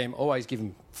whenever I see him, always give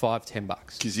him $5-10.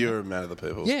 Because you're a man of the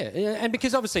people. Yeah, and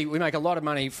because obviously we make a lot of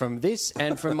money from this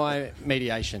and from my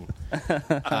mediation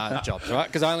jobs, right?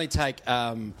 Because I only take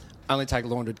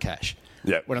laundered cash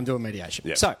when I'm doing mediation.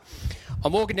 Yep. So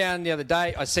I'm walking down the other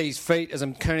day. I see his feet as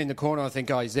I'm turning the corner. I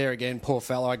think, oh, he's there again, poor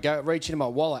fellow. I go reach into my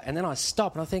wallet, and then I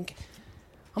stop and I think,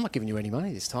 I'm not giving you any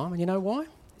money this time. And you know why?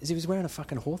 Is he was wearing a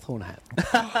fucking Hawthorn hat.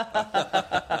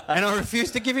 And I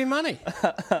refused to give him money.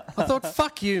 I thought,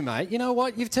 fuck you, mate. You know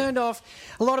what? You've turned off.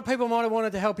 A lot of people might have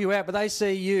wanted to help you out, but they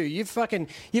see you. You've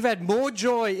had more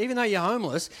joy, even though you're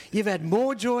homeless, you've had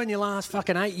more joy in your last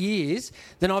fucking 8 years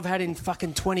than I've had in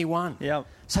fucking 21. Yep.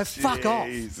 So fuck off.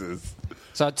 Jesus.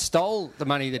 So I stole the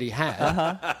money that he had.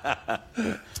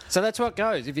 So that's what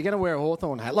goes. If you're going to wear a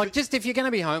Hawthorn hat, like just if you're going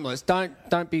to be homeless,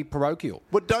 don't be parochial.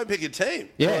 Well, don't pick a team.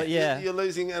 Yeah. Well, yeah. You're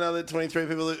losing another 23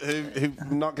 people who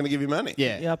are not going to give you money.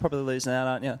 Yeah. Yeah, I'll probably lose out,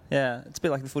 aren't you? Yeah, it's a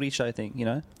bit like the footy show thing, you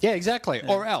know? Yeah, exactly.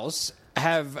 Or else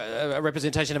have a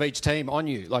representation of each team on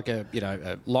you, like a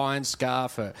Lions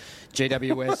scarf, a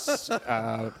GWS,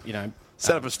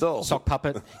 Set up a stall. sock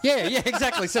puppet. Yeah,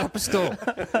 exactly. Set up a stall.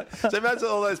 So imagine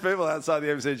all those people outside the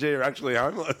MCG are actually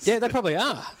homeless. Yeah, they probably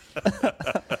are.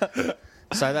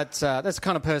 So that's the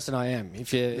kind of person I am.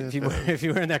 If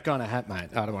you're wearing that kind of hat, mate,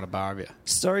 I don't want to borrow you.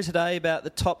 Story today about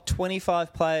the top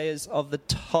 25 players of the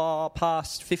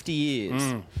past 50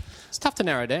 years. It's tough to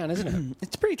narrow down, isn't it?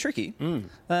 It's pretty tricky. Who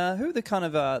are the kind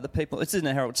of the people? It's in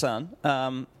the Herald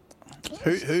Sun.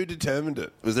 Who determined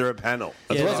it? Was there a panel?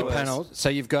 Yeah, There was there a was. panel. So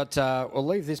you've got, we'll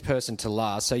leave this person to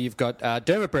last. So you've got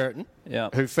Dermot Brereton, Yeah.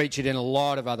 who featured in a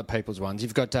lot of other people's ones.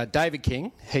 You've got David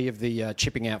King, he of the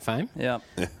chipping out fame. Yeah.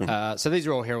 So these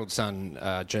are all Herald Sun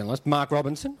journalists. Mark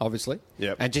Robinson, obviously.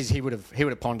 Yep. And geez, he would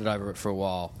have pondered over it for a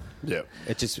while. Yep.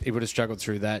 He would have struggled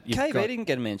through that. You've KB got- didn't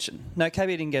get a mention. No,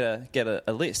 KB didn't get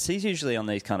a list. He's usually on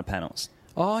these kind of panels.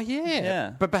 Oh yeah.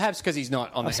 Yeah. But perhaps because he's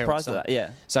not on I'm the Herald surprised Sun. at that,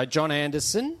 yeah. So John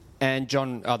Anderson and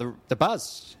John, the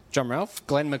Buzz, John Ralph,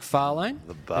 Glenn McFarlane,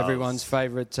 Buzz. everyone's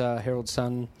favourite Herald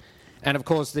Sun, and of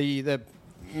course the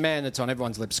man that's on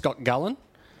everyone's lips, Scott Gullen,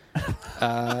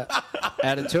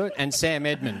 added to it, and Sam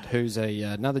Edmund, who's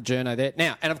another journo there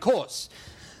now, and of course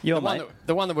Your the one, mate.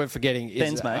 the one that we're forgetting is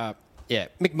Ben's mate.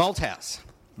 Mick Malthouse.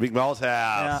 Big Malthouse.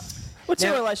 Yeah. What's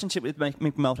your Now- relationship with Mick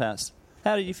Malthouse?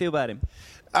 How did you feel about him?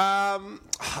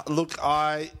 Look,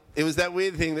 it was that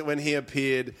weird thing that when he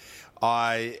appeared,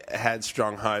 I had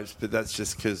strong hopes, but that's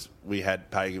just because we had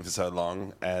Pagan for so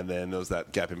long, and then there was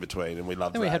that gap in between, and we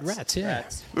loved Then we had Rats. Rats, yeah.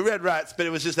 Rats. We had Rats, but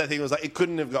it was just that thing. It was like it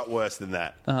couldn't have got worse than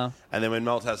that. And then when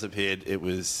Malthouse appeared, it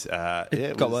was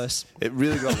it got was- worse. It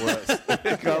really got worse.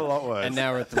 It got a lot worse. And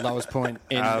now we're at the lowest point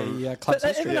in the club's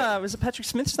But history. even was it Patrick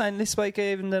Smith saying this week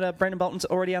even that Brendan Bolton's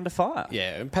already under fire?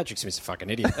 Yeah, and Patrick Smith's a fucking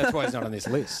idiot. That's why he's not on this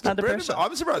list. Under Brendan, pressure.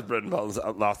 I'm surprised Brendan Bolton's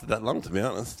lasted that long. To be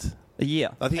honest, A year.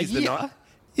 I think A he's the year?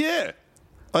 Yeah,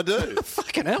 I do.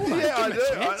 Fucking hell, mate. Yeah, I Give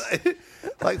him a chance. do.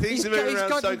 Like things He's are moving got- he's around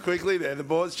got- so quickly there. The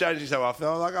board's changing so often.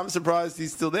 I'm surprised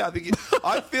he's still there.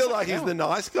 I feel like he's the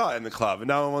nice guy in the club, and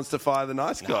no one wants to fire the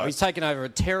nice guy. He's taken over a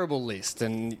terrible list,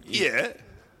 and Yeah.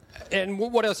 And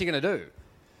what else are you going to do?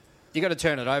 You got to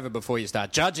turn it over before you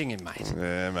start judging him, mate.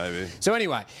 Yeah, maybe. So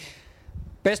anyway,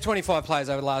 Best 25 players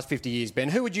over the last 50 years, Ben.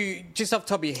 Who would you, just off the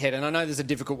top of your head, and I know there's a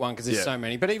difficult one because there's so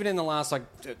many, but even in the last,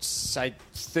 say,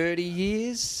 30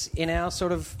 years in our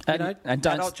sort of,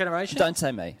 adult generation? Don't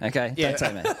say me, okay? Yeah. Don't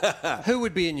say me. Who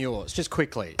would be in yours, just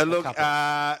quickly? Look,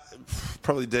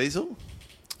 probably Diesel.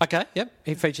 Okay, yep.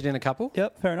 He featured in a couple.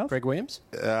 Yep, fair enough. Greg Williams.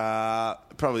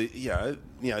 Probably,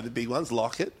 the big ones.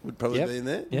 Lockett would probably be in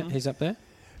there. Yeah, he's up there.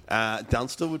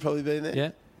 Dunstall would probably be in there. Yeah.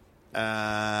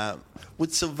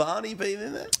 Would Silvani be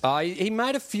in there? He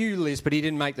made a few lists, but he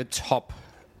didn't make the top.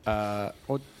 No,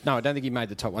 I don't think he made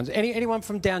the top ones. Anyone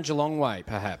from down Geelong way,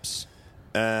 perhaps?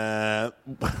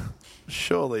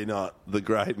 Surely not the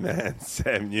great man,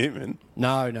 Sam Newman.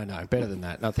 No. Better than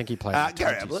that. I think he played.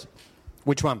 Gary Ablett.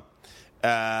 Which one?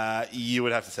 You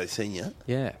would have to say senior.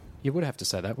 Yeah, you would have to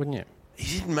say that, wouldn't you?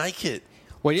 He didn't make it.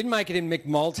 Well, he didn't make it in Mick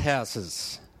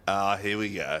Malthouse's. Here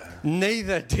we go.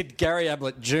 Neither did Gary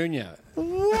Ablett Jr.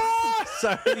 What?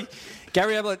 So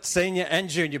Gary Ablett Sr. and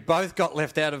Jr. both got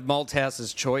left out of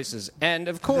Malthouse's choices. And,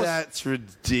 of course... That's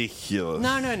ridiculous.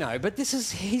 No, but this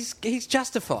is... He's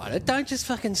justified it. Don't just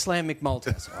fucking slam Mick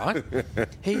Malthouse, all right?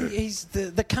 He's...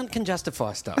 The cunt can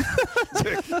justify stuff.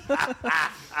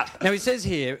 Now, he says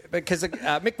here, because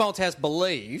Mick Malthouse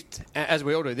believed, as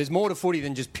we all do, there's more to footy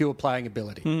than just pure playing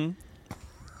ability. Mm-hmm.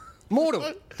 More to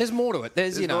it. There's more to it.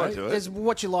 There's more to it. There's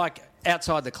what you like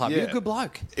outside the club. Yeah. You're a good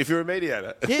bloke. If you're a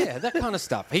mediator. Yeah, that kind of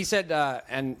stuff. He said,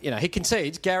 he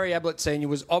concedes Gary Ablett Sr.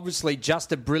 was obviously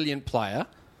just a brilliant player,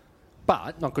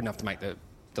 but not good enough to make the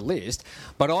list.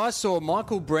 But I saw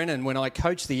Michael Brennan when I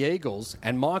coached the Eagles,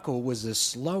 and Michael was as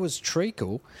slow as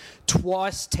treacle,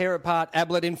 twice tear apart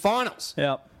Ablett in finals.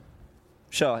 Yep.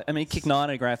 Sure. I mean, he kicked 9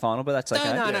 in a grand final, but that's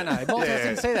okay. No. Malthouse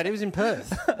didn't see that. He was in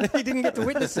Perth. He didn't get to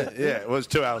witness it. Yeah, it was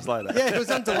 2 hours later. Yeah, it was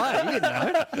on delay. He didn't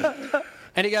know.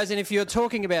 And he goes, and if you're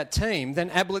talking about team, then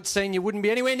Ablett Senior wouldn't be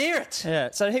anywhere near it. Yeah,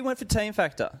 so he went for team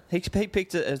factor. He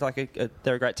picked it as like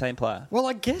they're a great team player. Well,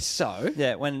 I guess so.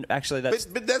 Yeah, when actually that's...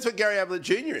 But that's what Gary Ablett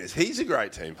Jr. is. He's a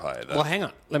great team player, though. Well, hang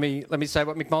on. Let me say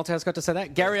what Mick Malthouse got to say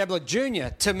that. Gary Ablett Jr.,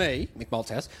 to me, Mick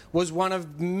Malthouse, was one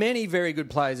of many very good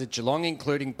players at Geelong,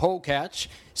 including Paul Couch,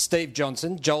 Steve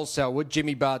Johnson, Joel Selwood,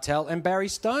 Jimmy Bartell and Barry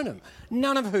Stoneham,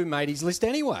 none of whom made his list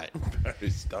anyway. Barry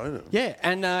Stoneham? Yeah,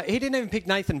 and he didn't even pick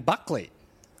Nathan Buckley.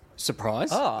 Surprise.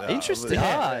 Oh, interesting.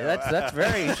 That's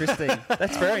very interesting.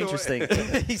 That's very interesting.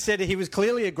 He said he was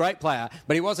clearly a great player,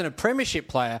 but he wasn't a premiership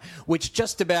player, which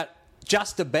just about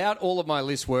all of my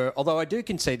lists were, although I do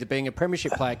concede that being a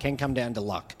premiership player can come down to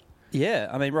luck. Yeah,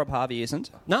 I mean, Rob Harvey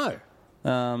isn't. No.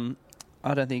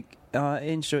 I don't think...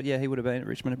 Ian Stewart, he would have been at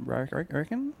Richmond, I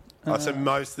reckon. So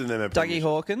most of them are... Dougie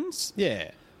Hawkins.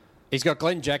 Yeah. He's got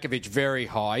Glenn Jakovic very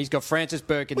high. He's got Francis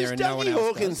Burke in there and no one else Was Dougie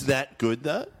Hawkins that good,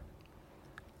 though?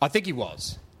 I think he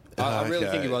was. I really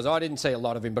think he was. I didn't see a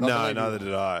lot of him, but I believe neither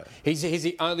did I. He's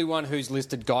the only one who's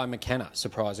listed Guy McKenna,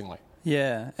 surprisingly.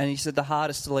 Yeah, and he said the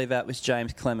hardest to leave out was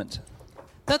James Clement.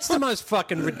 That's the most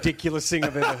fucking ridiculous thing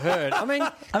I've ever heard. I mean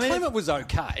Clement was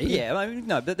okay. Yeah,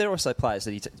 but there are also players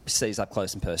that he sees up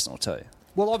close and personal too.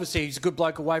 Well, obviously, he's a good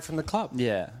bloke away from the club.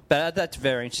 Yeah, but that's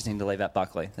very interesting to leave out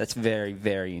Buckley. That's very,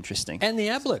 very interesting. And the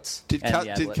Ablets. Did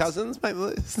Cousins make the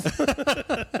list?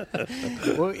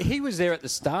 Well, he was there at the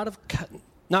start of...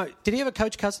 No, did he ever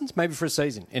coach Cousins? Maybe for a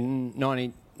season in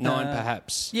 99,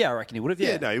 perhaps. Yeah, I reckon he would have.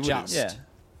 Yeah, no, he would have. Yeah.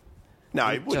 No,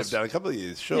 he would have done a couple of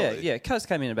years, surely. Yeah, Coz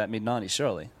came in about mid-90s,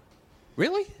 surely.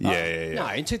 Really? Yeah. No,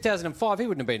 in 2005, he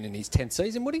wouldn't have been in his 10th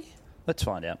season, would he? Let's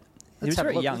find out. He was have a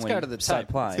very look. young Let's when go to the he started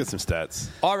tape. playing. Let's get some stats.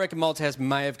 I reckon Malthouse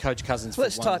may have coached Cousins for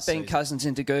Let's one type Ben season. Cousins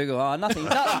into Google. Oh, nothing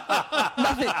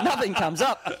comes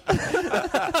up.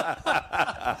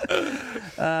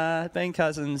 Ben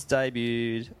Cousins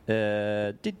debuted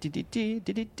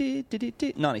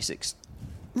 96.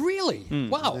 Really?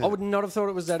 Wow, I would not have thought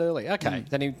it was that early. Okay,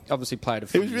 then he obviously played a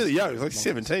few He was really young. He was like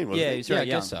 17, wasn't Yeah, he? he was very I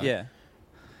young. guess so. Yeah.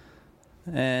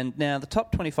 And now the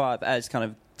top 25 as kind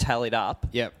of tallied up.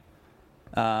 Yep.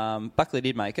 Buckley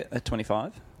did make it at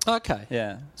 25. Okay.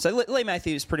 Yeah. So Lee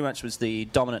Matthews pretty much was the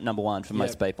dominant number one for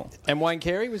most people. And Wayne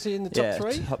Carey, was he in the top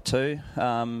three? Top two.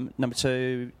 Number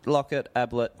two, Lockett,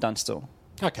 Ablett, Dunstall.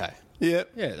 Okay. Yeah.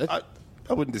 Yeah.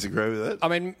 I wouldn't disagree with it. I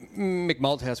mean, Mick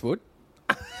Malthouse would.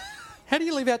 How do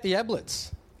you leave out the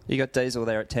Ablets? You got Diesel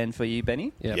there at 10 for you,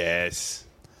 Benny. Yep. Yes.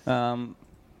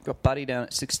 Got Buddy down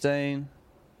at 16.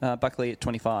 Buckley at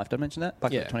 25. Did I mention that?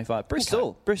 Buckley at 25.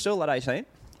 Bristol at 18.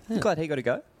 I'm glad he got to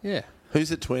go. Yeah.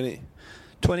 Who's at 20?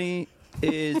 20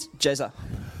 is Jezza.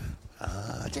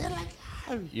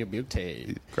 You're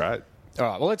beauty. Great. All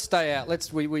right. Well, let's stay out.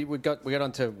 We got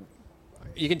on to.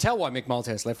 You can tell why Mick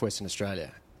Malthouse left Western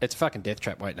Australia. It's a fucking death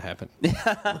trap waiting to happen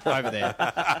over there.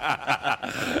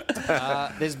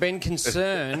 There's been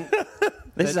concern.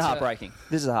 This is heartbreaking.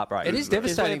 This is heartbreaking. It is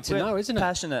devastating to know, isn't it?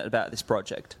 Passionate about this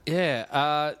project.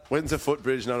 Yeah. When's a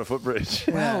footbridge not a footbridge?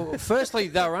 Well, firstly,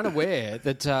 they were unaware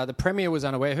that the Premier was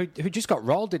unaware, who just got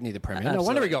rolled, didn't he, the Premier? No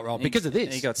wonder he got rolled, because of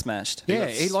this. He got smashed. Yeah,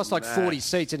 he lost like 40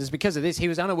 seats, and it's because of this. He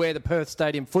was unaware the Perth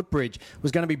Stadium footbridge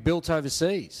was going to be built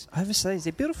overseas. Overseas?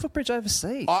 He built a footbridge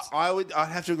overseas? I'd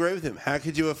have to agree with him. How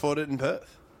could you afford it in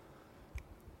Perth?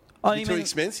 It's too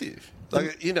expensive.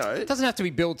 Like, you know. It doesn't have to be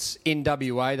built in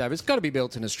WA, though. It's got to be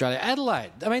built in Australia.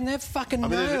 Adelaide. I mean, they're fucking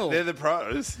nailed. They're the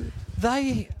pros.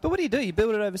 But what do? You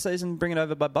build it overseas and bring it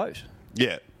over by boat?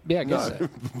 Yeah. Yeah, I guess so.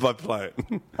 By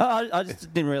plane. I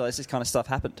just didn't realise this kind of stuff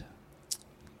happened.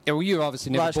 Yeah, well, you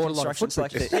obviously never Large bought a lot of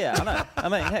constructions footbridges. like that. Yeah, I know. I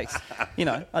mean,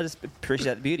 heck, I just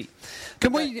appreciate the beauty.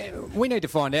 We need to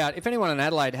find out, if anyone in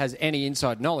Adelaide has any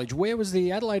inside knowledge, where was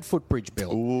the Adelaide footbridge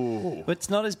built? Ooh. But it's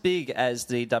not as big as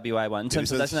the WA one in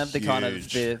terms of it doesn't have the kind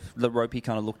of the ropey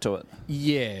kind of look to it.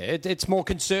 Yeah, it's more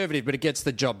conservative, but it gets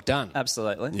the job done.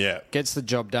 Absolutely. Yeah. Gets the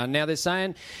job done. Now, they're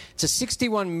saying it's a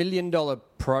 $61 million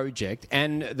project,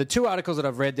 and the two articles that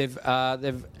I've read,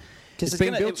 it's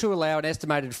been built to allow an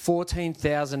estimated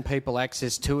 14,000 people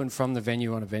access to and from the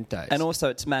venue on event days. And also,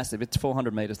 it's massive. It's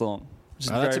 400 metres long, which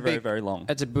is very long.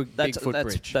 That's a big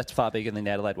footbridge. That's far bigger than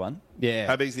the Adelaide one. Yeah.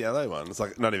 How big's the LA one? It's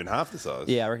like not even half the size.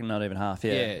 Yeah, I reckon not even half,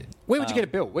 yeah. Where would you get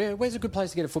it built? Where's a good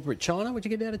place to get a footbridge? China? Would you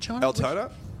get it out of China?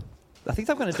 Altona? I think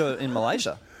they're going to do it in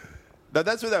Malaysia. No,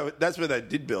 that's where they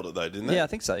did build it, though, didn't they? Yeah, I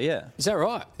think so, yeah. Is that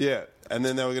right? Yeah. And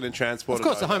then they were going to transport it Of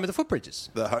course, the over. home of the footbridges.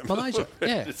 The home of Malaysia. the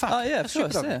Yeah, footbridges. fuck. Oh, yeah, of course,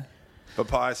 Stupid of me. yeah.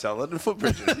 Papaya salad and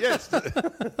footbridges. Yes.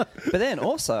 But then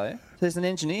also, there's an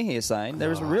engineer here saying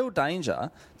there is a real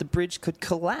danger the bridge could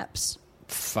collapse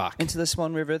Fuck. into the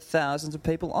Swan River, thousands of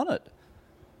people on it.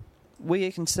 We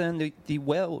are concerned the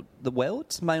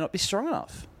welds may not be strong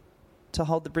enough to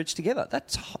hold the bridge together.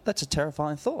 That's a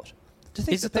terrifying thought. Do you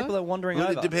think Is that it people though? are wandering Well,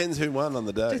 over? it depends who won on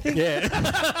the day. Yeah.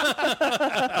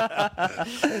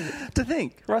 To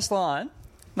think, Russ Lyon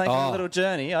making a little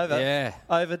journey over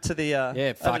to the Yeah,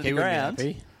 over fuck, to the he would be ground.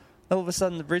 happy. All of a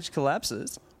sudden, the bridge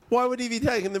collapses. Why would he be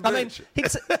taking the I mean,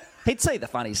 bridge? he'd see the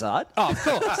funny side. Oh, of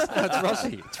course. No, it's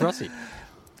Rossi. It's Rossi.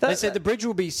 They said the bridge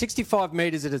will be 65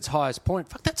 metres at its highest point.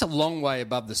 Fuck, that's a long way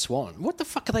above the Swan. What the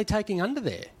fuck are they taking under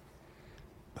there?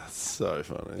 That's so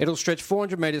funny. It'll stretch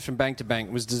 400 metres from bank to bank.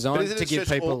 It was designed isn't to it give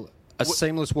stretch people a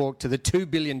seamless walk to the $2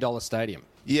 billion stadium.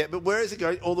 Yeah, but where is it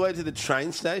going? All the way to the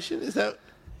train station? Is that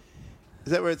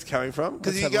where it's coming from?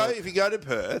 Because Let's have a look. if you go to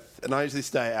Perth, and I usually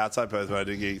stay outside Perth when I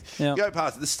do gigs, Yeah. you go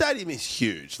past it. The stadium is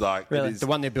huge. Like Really? it is, The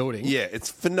one they're building. Yeah,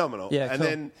 it's phenomenal. Yeah, and cool.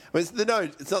 then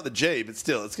it's not the G, but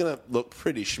still, it's going to look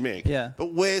pretty schmick. Yeah.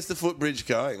 But where's the footbridge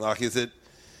going? Like, is it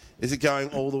going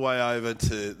all the way over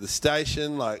to the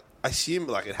station? Like, I assume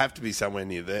like it'd have to be somewhere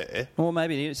near there. Well,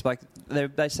 maybe it is. Like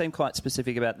they seem quite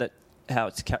specific about that. How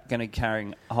it's going to be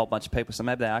carrying a whole bunch of people. So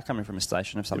maybe they are coming from a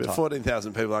station of some But type.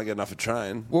 14,000 people aren't getting off a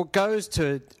train. Well, it goes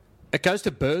to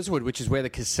Burswood, which is where the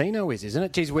casino is, isn't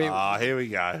it? Geez, Here we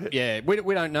go. yeah,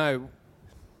 we don't know.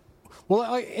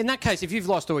 Well, in that case, if you've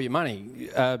lost all your money,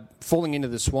 falling into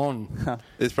the Swan,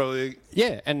 It's probably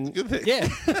and Good thing. yeah,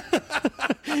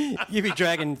 you'd be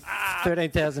dragging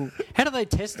 13,000. How do they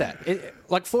test that?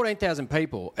 Like 14,000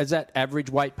 people, is that average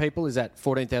weight people? Is that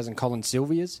 14,000 Colin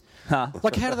Sylvias?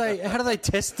 Like how do they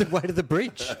test the weight of the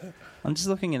bridge? I'm just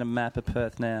looking at a map of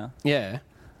Perth now. Yeah.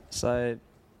 So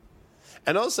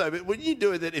And also, but would you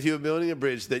do it that if you were building a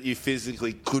bridge that you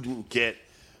physically couldn't get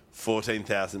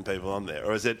 14,000 people on there?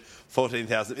 Or is it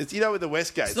 14,000? It's, with the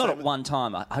Westgate. it's not at one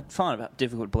time. I'd find it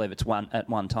difficult to believe it's at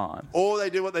one time. Or they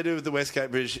do what they do with the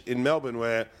Westgate Bridge in Melbourne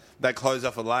where they close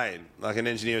off a lane. Like an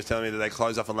engineer was telling me that they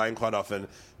close off a lane quite often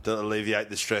to alleviate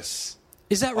the stress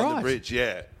Is that on right? the bridge.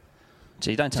 Yeah.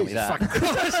 Gee, don't tell me that.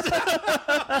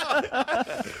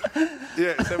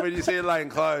 Yeah, so when you see a lane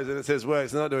closed and it says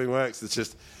works, they're not doing works. It's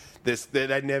just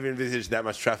they never envisaged that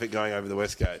much traffic going over the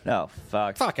Westgate. Oh,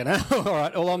 fuck. Fucking hell. All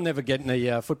right. Well, I'm never getting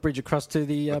the footbridge across to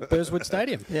the Burswood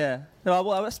Stadium. Yeah. No,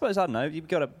 well, I suppose, I don't know. You've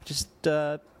got to just,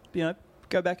 go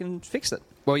back and fix it.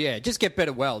 Well, yeah, just get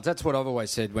better welds. That's what I've always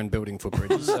said when building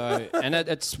footbridges. And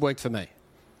it's worked for me.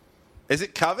 Is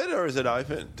it covered or is it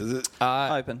open? Does it?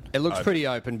 Open. It looks pretty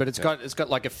open, but it's got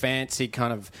like a fancy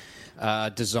kind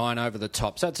of design over the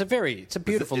top. So it's a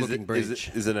beautiful looking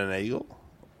bridge. Is it an eagle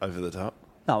over the top?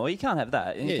 No, well, you can't have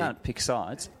that. You Yeah. can't pick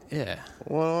sides. Yeah.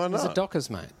 Well, why There's a not? Dockers,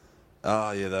 mate.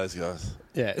 Oh, yeah, those guys.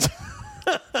 Yeah.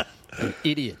 An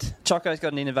idiot. Choco's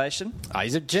got an innovation. Oh,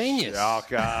 he's a genius. Oh,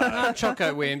 God.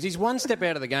 Choco Williams. He's one step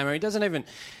out of the game. He doesn't even...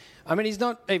 I mean, he's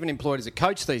not even employed as a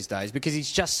coach these days because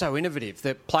he's just so innovative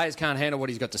that players can't handle what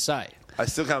he's got to say. I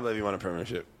still can't believe he won a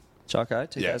premiership. Choco,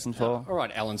 2004. All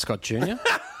right, Alan Scott Jr.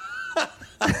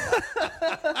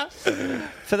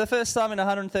 For the first time in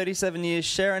 137 years,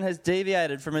 Sherrin has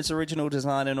deviated from its original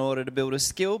design in order to build a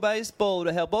skill-based ball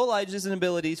to help all ages and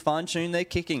abilities fine-tune their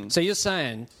kicking. So you're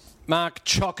saying Mark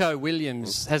Choco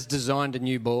Williams has designed a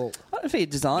new ball? I don't know if he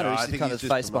designed No, it, I he's think kind he's of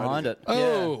just face behind promoted it.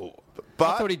 Oh,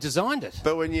 I thought he designed it.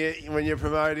 But when you're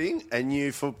promoting a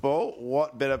new football,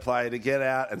 what better player to get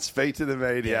out and speak to the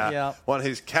media? Yeah. One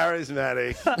who's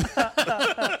charismatic,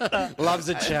 Loves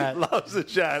a chat. loves the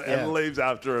chat, Yeah. and leaves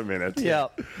after a minute.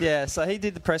 Yeah. So he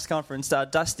did the press conference.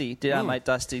 Dusty, our mate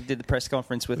Dusty, did the press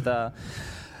conference with Choco.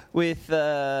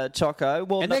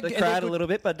 Warmed up the crowd a little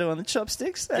bit by doing the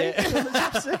chopsticks. Yeah. Doing the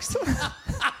chopsticks.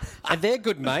 And they're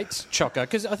good mates, Choco,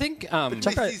 because I think...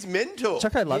 He's his mentor.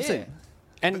 Choco loves yeah. him.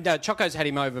 And Choco's had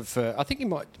him over for... I think he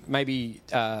might maybe...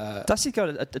 Dusty's got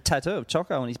a tattoo of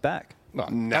Choco on his back. well,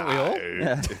 No. don't we all?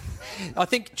 Yeah. I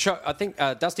think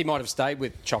Dusty might have stayed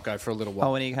with Choco for a little while.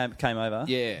 Oh, when he came over.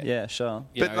 Yeah. Yeah, sure.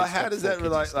 You But know, like, he's how got does 4 that kids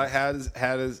relate? and stuff.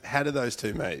 Like, how do those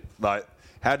two meet? Like,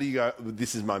 how do you go?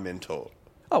 This is my mentor.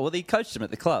 Oh well, he coached him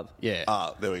at the club. Yeah.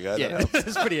 Ah, there we go. yeah. That helps.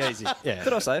 It's pretty easy. Yeah.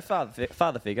 But also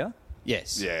father figure.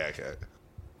 Yes. Yeah. Okay.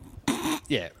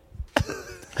 Yeah.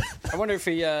 I wonder if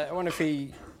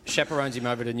he chaperones him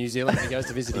over to New Zealand when he goes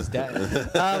to visit his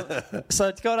dad. So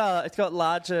it's got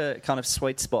larger kind of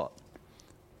sweet spot.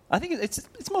 I think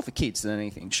it's more for kids than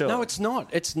anything. Sure. No, it's not.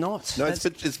 It's not. No,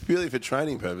 it's purely for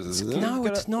training purposes, isn't it? No,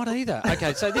 it's not either.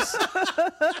 Okay, so this...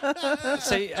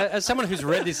 See, as someone who's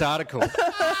read this article,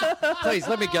 please,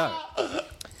 let me go.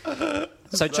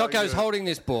 So Choco's holding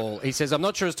this ball. He says, I'm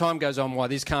not sure as time goes on why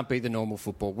this can't be the normal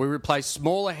football. We replace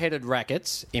smaller-headed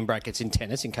rackets, in brackets in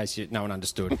tennis, in case no one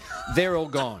understood. They're all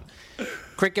gone.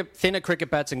 Thinner cricket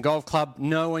bats and golf club,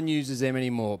 no one uses them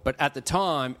anymore. But at the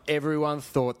time, everyone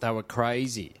thought they were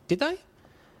crazy. Did they?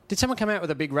 Did someone come out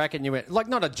with a big racket and you went, like,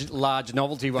 not a large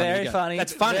novelty one? Very you go, funny.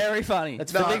 That's funny. Very funny.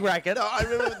 That's the big racket. No, I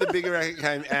remember when the bigger racket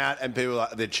came out and people were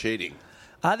like, they're cheating.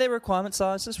 Are there requirement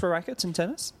sizes for rackets in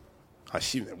tennis? I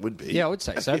assume there would be. Yeah, I would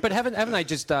say so. But haven't they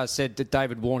just said that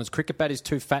David Warner's cricket bat is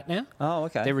too fat now? Oh,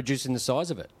 okay. They're reducing the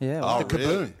size of it. Yeah. Oh, The kaboon.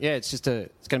 really? Yeah, it's going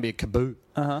to be a kaboo.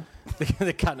 Uh-huh.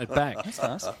 They're cutting it back. That's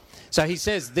nice. So he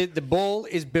says the ball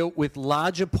is built with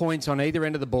larger points on either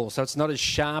end of the ball, so it's not as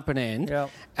sharp an end.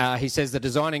 Yep. He says the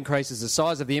design increases the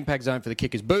size of the impact zone for the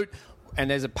kicker's boot, and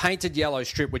there's a painted yellow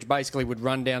strip which basically would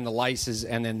run down the laces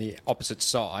and then the opposite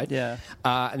side. Yeah.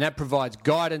 And that provides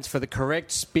guidance for the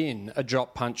correct spin a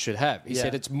drop punch should have. He Yeah.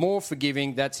 said it's more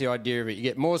forgiving. That's the idea of it. You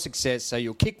get more success, so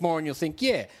you'll kick more and you'll think,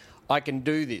 yeah, I can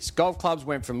do this. Golf clubs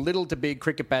went from little to big.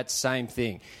 Cricket bats, same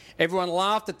thing. Everyone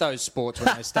laughed at those sports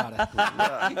when they started.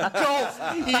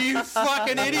 Golf, you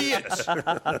fucking idiots.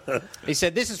 He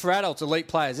said, this is for adults, elite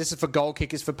players. This is for goal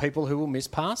kickers, for people who will miss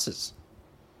passes.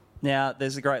 Now,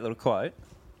 there's a great little quote.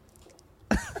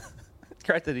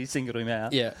 Great that he singled him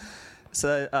out. Yeah.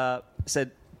 So,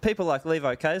 said, people like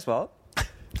Levo Casewell,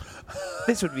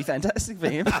 this would be fantastic for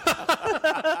him.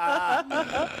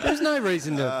 There's no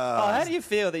reason to... How do you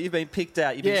feel that you've been picked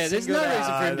out? You've been yeah, there's no singled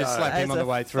reason out for him to slap as him on a the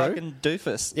way through. fucking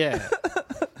doofus. Yeah.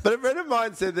 But a friend of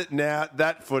mine said that now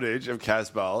that footage of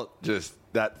Casbolt, just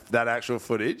that actual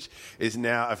footage, is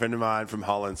now a friend of mine from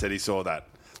Holland said he saw that.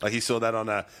 Like he saw that on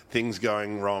a things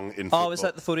going wrong in football. Oh, was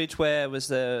that the footage where was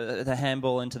the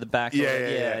handball into the back?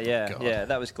 Yeah.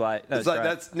 That was great. It's like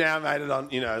that's now made it on,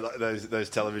 like those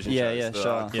television shows. Yeah, that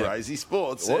sure. are crazy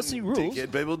sports. Aussie and rules.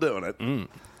 dickhead people doing it.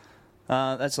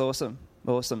 That's awesome.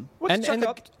 Awesome. What's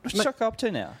Choco up to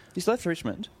now? He's left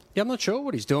Richmond. Yeah, I'm not sure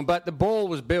what he's doing, but the ball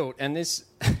was built, and this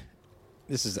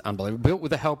is unbelievable, built with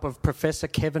the help of Professor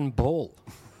Kevin Ball.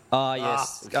 Oh,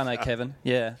 yes. I know Kevin.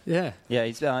 Yeah. Yeah. Yeah,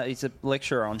 he's a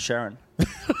lecturer on Sharon.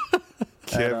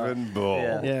 Kevin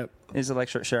Ball. Yeah. He's a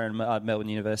lecturer at Sharon at Melbourne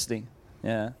University.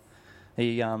 Yeah.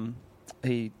 He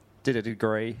did a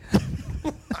degree.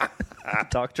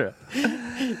 Doctorate.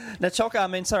 Now,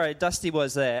 Choco, Dusty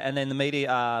was there, and then the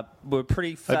media were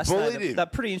pretty fascinated. bullied him. They're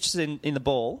pretty interested in the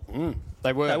ball.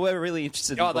 They were. They were really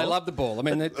interested in the ball. They love the ball. I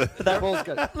mean, the ball's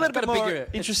got a little bit more bigger...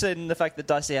 interested in the fact that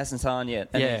Dusty hasn't signed yet.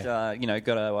 And he's,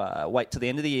 got to wait till the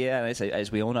end of the year. And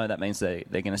as we all know, that means they're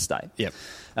going to stay. Yep.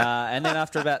 And then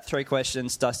after about 3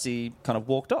 questions, Dusty kind of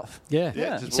walked off. Yeah.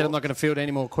 just He said, I'm not going to field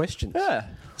any more questions. Yeah.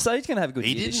 So he's going to have a good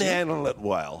He year didn't this year. handle it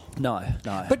well. No.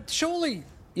 But surely...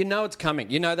 You know it's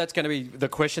coming. You know that's going to be the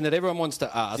question that everyone wants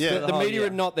to ask. Yeah. The media are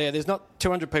not there. There's not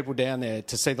 200 people down there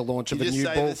to see the launch of a You new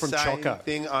just ball say from the same Choco.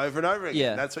 thing over and over again.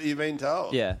 Yeah. That's what you've been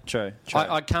told. Yeah, true.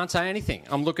 I can't say anything.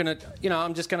 I'm looking at,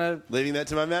 I'm just going to... Leaving that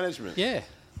to my management. Yeah.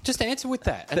 Just answer with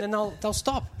that, and then they'll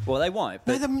stop. Well, they won't.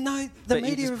 But, The but you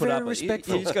media just are put very up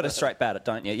respectful. You just got to straight bat it,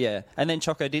 don't you? Yeah. And then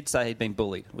Choco did say he'd been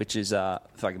bullied, which is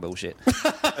fucking bullshit.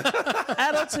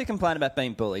 Adults who complain about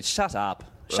being bullied, shut up.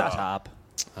 Shut up.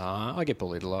 I get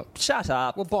bullied a lot. Shut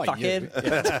up. Well, by fuckhead.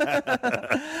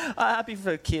 you. I'm happy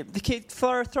for a kid. The kid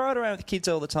throw it around with the kids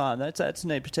all the time. That's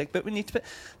need to protect. But we need to.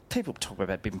 People talk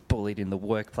about being bullied in the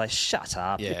workplace. Shut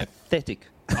up. Yeah. You're pathetic.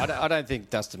 I don't think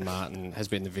Dustin Martin has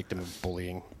been the victim of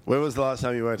bullying. When was the last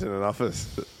time you worked in an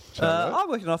office? I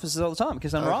work in offices all the time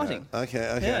because I'm writing.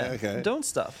 Okay. I'm doing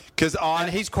stuff. Because And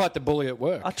he's quite the bully at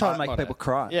work. I try to make people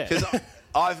cry. Yeah. Because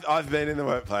I've been in the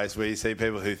workplace where you see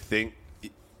people who think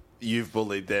you've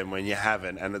bullied them when you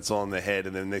haven't, and it's all in their head,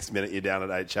 and then the next minute you're down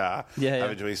at HR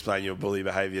having to explain your bully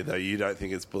behaviour, though you don't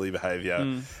think it's bully behaviour.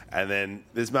 And then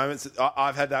there's moments,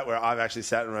 I've had that where I've actually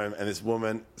sat in a room and this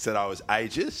woman said I was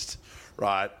ageist,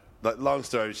 right? Like, long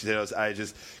story, she said I was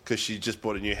ageist because she just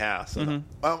bought a new house.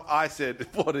 I said,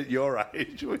 what at your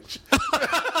age? Which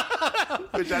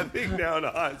I think now in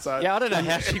hindsight. Yeah, I don't know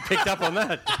how she picked up on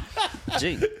that.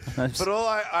 Gee. But all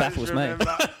I just Baffles me.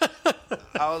 remember,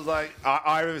 I was like,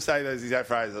 I remember saying those exact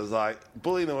phrases. I was like,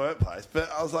 bullying the workplace.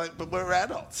 But I was like, but we're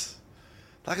adults.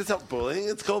 Like, it's not bullying,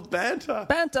 it's called banter.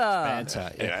 Banter.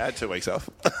 Banter, yeah. Anyway, I had 2 weeks off.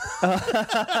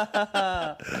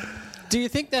 Do you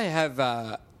think they have...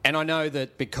 and I know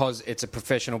that because it's a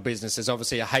professional business, there's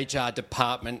obviously a HR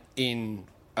department in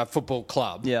a football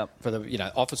club for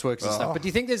the office workers and stuff. But do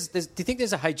you think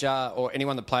there's a HR or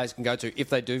anyone the players can go to if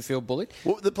they do feel bullied?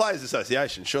 Well, the Players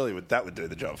Association, surely that would do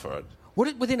the job for it. Would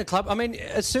it within a club? I mean,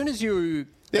 as soon as you...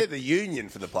 They're the union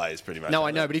for the players, pretty much. No,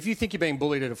 I know, but if you think you're being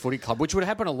bullied at a footy club, which would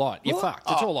happen a lot, you're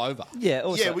fucked. It's all over. Yeah,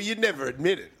 also, Yeah, well, you'd never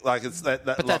admit it. Like, it's that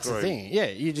But locker that's the room. thing. Yeah,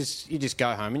 you just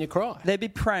go home and you cry. there'd be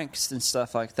pranks and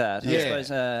stuff like that. Yeah. I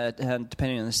suppose, and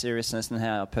depending on the seriousness and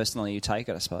how personally you take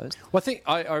it, I suppose. Well, I think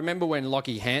I remember when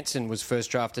Lockie Hansen was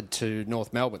first drafted to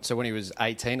North Melbourne, so when he was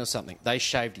 18 or something, they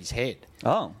shaved his head.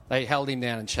 Oh. They held him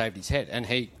down and shaved his head, and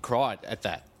he cried at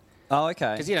that. Oh,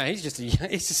 okay. Because,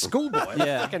 he's a schoolboy.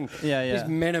 Yeah. Yeah. These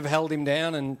men have held him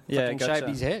down and fucking gotcha. shaved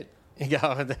his head. You go,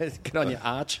 oh, get on your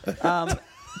arch.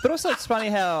 But also, it's funny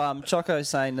how Choco's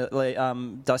saying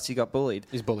that Dusty got bullied.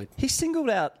 He's bullied. He singled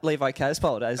out Levi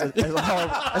Casbolt as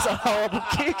a horrible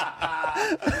kid.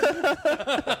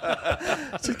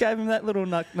 Just gave him that little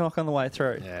knock on the way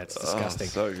through. Yeah, it's disgusting.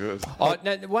 So good.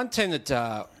 Now, one team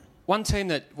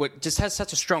that just has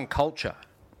such a strong culture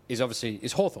is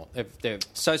Hawthorn. They're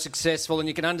so successful, and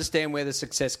you can understand where the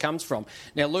success comes from.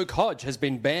 Now, Luke Hodge has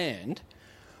been banned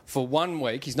for 1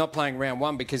 week. He's not playing round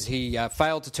 1 because he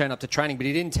failed to turn up to training, but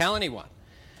he didn't tell anyone.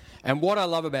 And what I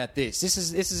love about this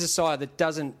is a side that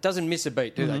doesn't miss a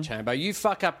beat, do they, Chambo? You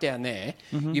fuck up down there,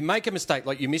 you make a mistake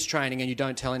like you miss training and you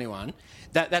don't tell anyone.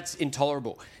 That's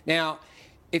intolerable. Now,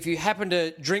 if you happen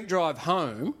to drink drive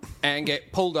home and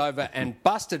get pulled over and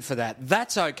busted for that,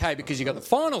 that's okay because you've got the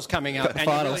finals coming up and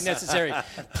you're a really necessary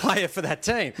player for that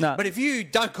team. No. But if you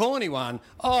don't call anyone,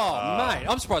 mate,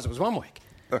 I'm surprised it was 1 week.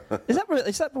 Is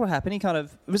that what happened?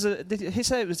 Did he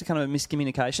say it was a kind of a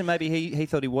miscommunication? Maybe he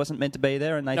thought he wasn't meant to be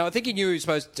there, and No, I think he knew he was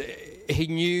supposed to. He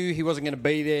knew he wasn't going to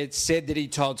be there. Said that he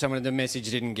told someone the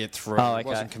message didn't get through. Oh, okay. It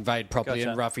wasn't conveyed properly. Gotcha.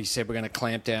 And Ruffy said we're going to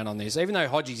clamp down on this, even though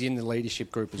Hodgie's in the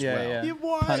leadership group as well. Yeah.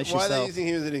 Why Punish do yourself. you think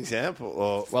he was an example?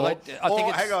 Or I think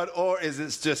it's- hang on, or is it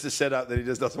just a setup that he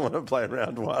just doesn't want to play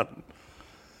round 1?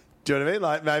 Do you know what I mean?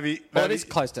 Like maybe Well, it is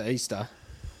close to Easter.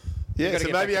 yeah. gotta So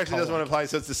get maybe back he to actually doesn't want to play,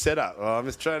 so it's a setup. Oh, I'm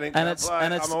just training. And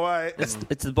I'm away. It's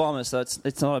the Bombers, so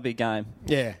it's not a big game.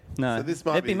 Yeah. No, So this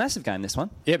might it'd be be- a massive game. This one.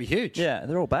 Yeah, it'd be huge. Yeah,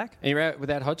 they're all back. And you're out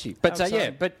without Hodgie. But How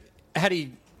exciting. but had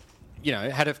he,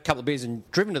 had a couple of beers and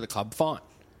driven to the club, fine.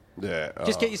 Yeah.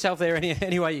 Just get yourself there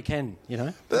any way you can.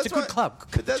 It's That's a good what- club.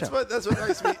 But that's what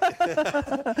makes me.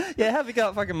 Yeah, have a go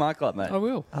at fucking my club, mate. I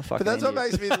will. I'll But fucking that's what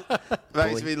end you.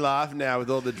 makes me laugh now with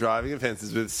all the driving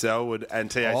offences with Selwood and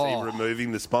TAC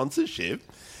removing the sponsorship.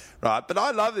 Right, but I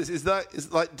love this. Is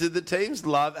like, do the teams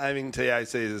love having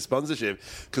TAC as a sponsorship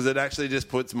because it actually just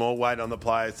puts more weight on the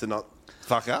players to not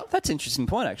fuck up? That's an interesting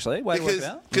point, actually. Way to work it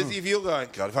out. Because if you're going,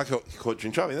 God, if I caught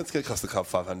drink driving, that's going to cost the club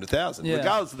 $500,000, Yeah.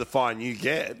 regardless of the fine you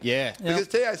get. Yeah. Because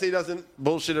TAC doesn't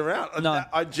bullshit around. No.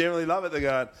 I generally love it. They're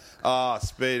going,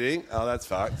 speeding. Oh, that's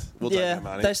fucked. We'll take Yeah, that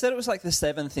money. they said it was like the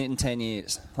 7th in 10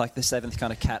 years, like the 7th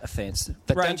kind of cat offence.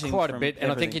 They've done ranging quite a from bit,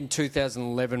 and I think everything. in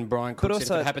 2011, Brian Cook said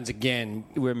also- if it happens again,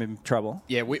 we're in trouble.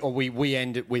 yeah, we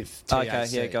end it with TAC. Okay,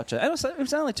 yeah, gotcha. And also, it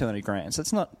was only 200 grand, so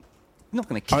it's not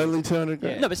going to kill. Only 200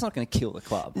 No, but it's not going to kill the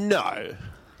club. No.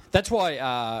 That's why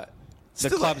the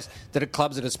Still clubs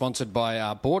that are sponsored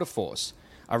by Border Force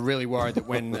are really worried that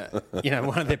when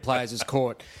one of their players is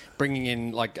caught bringing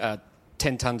in like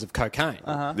 10 tons of cocaine.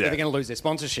 Uh-huh. They're going to lose their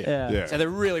sponsorship. Yeah. So they're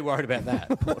really worried about that.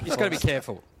 You just got to be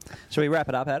careful. Shall we wrap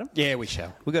it up, Adam? Yeah, we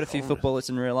shall. We've got a few footballers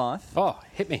in real life. Oh,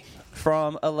 hit me.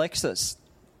 From Alexis.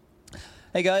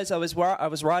 Hey guys, I was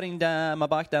riding my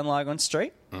bike down Lygon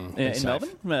Street in safe.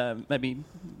 Melbourne.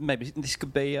 Maybe this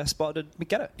could be a spot to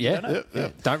get it. Yeah. I don't know. Yeah.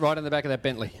 Don't ride on the back of that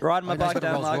Bentley. Riding my Oh, that's bike got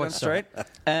a down Rolls Lygon Royce, sorry. Street,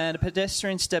 and a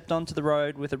pedestrian stepped onto the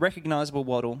road with a recognisable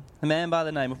waddle. A man by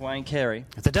the name of Wayne Carey.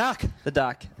 The Duck. The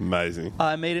Duck. Amazing.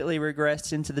 I immediately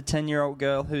regressed into the 10-year-old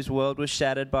girl whose world was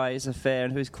shattered by his affair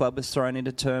and whose club was thrown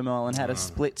into turmoil and had a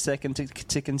split second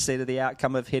to consider the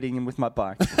outcome of hitting him with my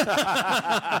bike.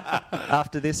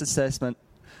 After this assessment,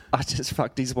 I just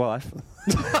fucked his wife.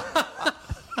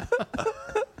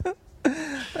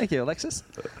 Thank you, Alexis.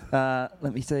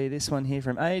 Let me tell you this one here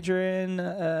from Adrian.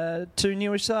 2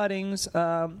 newish sightings.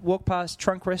 Walked past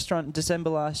Trunk Restaurant in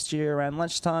December last year around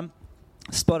lunchtime.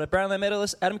 Spotted Brownlow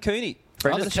medalist Adam Cooney,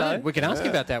 friend of the show. We can ask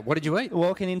you about that. What did you eat?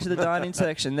 Walking into the dining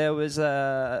section, there was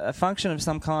a function of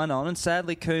some kind on, and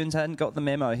sadly Coons hadn't got the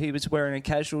memo. He was wearing a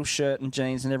casual shirt and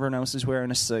jeans, and everyone else was wearing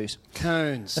a suit.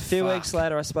 Cones. A few weeks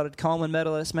later, I spotted Coleman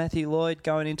medalist Matthew Lloyd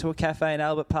going into a cafe in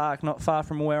Albert Park, not far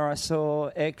from where I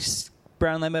saw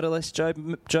ex-Brownlow medalist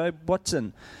Joe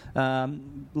Watson.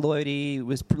 Lloydie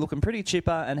was looking pretty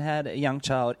chipper and had a young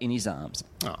child in his arms.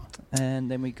 Oh.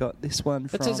 And then we got this one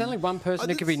from... But there's only one person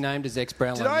who could be named as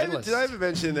ex-Brownlow medalist. Did I ever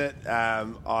mention that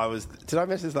Did I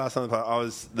mention this last time? I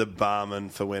was the barman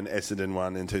for when Essendon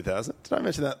won in 2000. Did I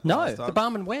mention that? No. last time? The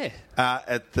barman where?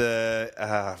 At the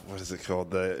what is it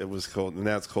called? It's called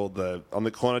on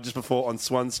the corner just before on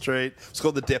Swan Street. It's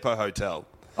called the Depot Hotel.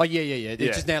 Oh, yeah.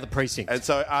 It's just now the precinct. And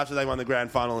so after they won the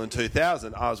grand final in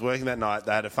 2000, I was working that night.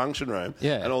 They had a function room,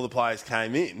 and all the players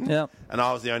came in, and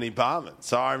I was the only barman.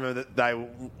 So I remember that they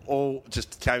all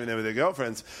just came in there with their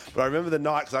girlfriends. But I remember the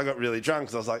night because I got really drunk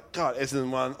because I was like, God, Essendon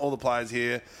won, all the players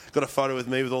here. Got a photo with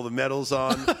me with all the medals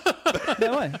on.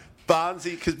 No way.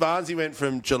 Because Barnsley went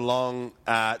from Geelong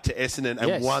to Essendon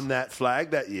and won that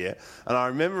flag that year. And I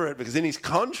remember it because in his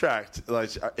contract,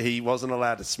 he wasn't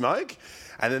allowed to smoke.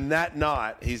 And then that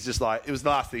night, he's just like, it was the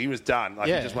last thing. He was done. He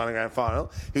just won a grand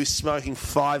final. He was smoking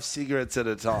 5 cigarettes at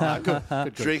a time,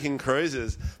 drinking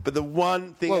cruisers. But the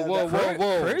one thing...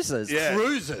 Whoa. Cruisers? Yeah.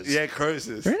 Cruisers? Yeah,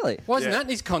 cruisers. Really? Wasn't that in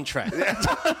his contract?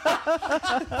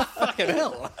 Fucking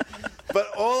hell. But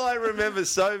all I remember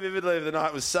so vividly of the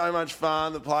night was so much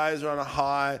fun. The players were on a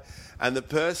high. And the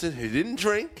person who didn't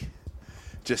drink,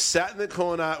 just sat in the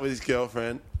corner with his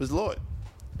girlfriend, was Lloyd.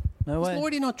 No way. Why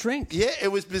do you not drink? Yeah, it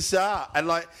was bizarre. And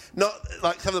some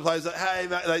of the players hey,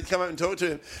 mate, they'd come up and talk to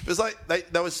him. It was like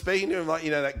they were speaking to him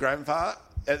that grandpa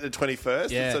at the 21st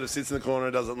that sort of sits in the corner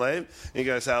and doesn't leave. And he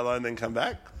goes, say hello and then come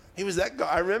back. He was that guy.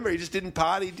 I remember he just didn't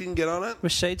party, didn't get on it.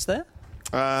 Was Sheets there?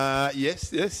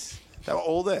 Yes. They were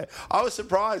all there. I was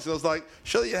surprised. I was like,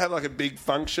 surely you have a big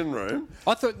function room.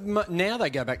 I thought now they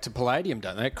go back to Palladium,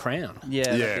 don't they? Crown. Yeah,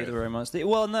 that'd be the rumours.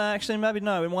 Well, no, actually, maybe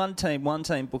no. In one team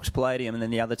books Palladium, and then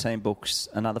the other team books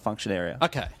another function area.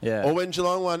 Okay. Yeah. Or when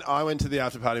Geelong won, I went to the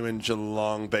after party when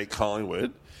Geelong beat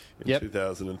Collingwood in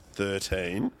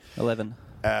 2013. 11.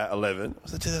 11.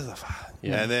 Was it 2005?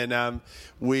 Yeah. And then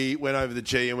we went over the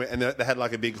G and they had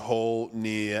a big hall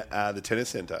near the tennis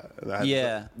centre. And they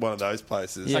had one of those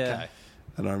places. Yeah. Okay.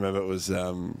 And I remember it was...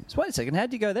 So wait a second,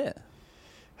 how'd you go there?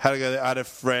 How to go there? I had a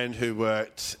friend who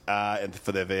worked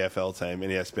for their VFL team and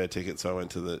he had spare tickets, so I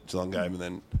went to the Geelong game and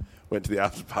then went to the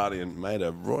after party and made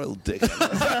a royal dick out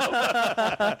of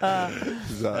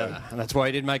myself. And that's why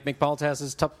he didn't make Mick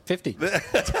Bolthouse's top 50.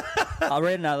 I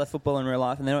read another football in real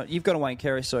life, and then you've got a Wayne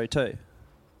Carey story too.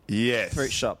 Yes.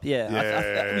 Fruit shop,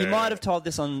 yeah. You might have told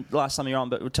this on last time you were on,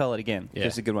 but we'll tell it again. Yeah.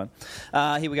 It's a good one.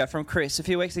 Here we go from Chris. A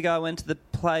few weeks ago, I went to the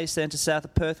play centre south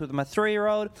of Perth with my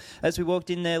 3-year-old. As we walked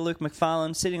in there, Luke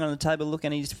McFarlane sitting on the table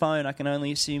looking at his phone. I can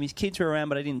only assume his kids were around,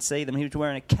 but I didn't see them. He was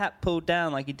wearing a cap pulled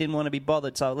down like he didn't want to be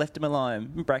bothered, so I left him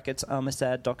alone. In brackets, I'm a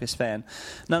sad Dockers fan.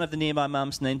 None of the nearby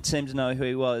mums seemed to know who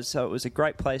he was, so it was a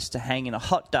great place to hang in a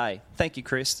hot day. Thank you,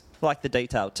 Chris. Like the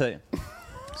detail too.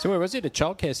 So where was it? A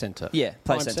childcare centre? Yeah,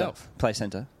 play By centre. himself? Play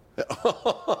centre.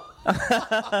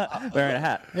 Wearing a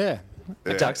hat. Yeah.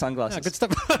 Dark sunglasses. Good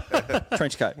stuff.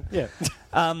 Trench coat. Yeah.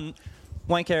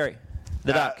 Wayne Carey,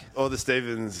 the Duck. Or the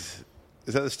Stevens.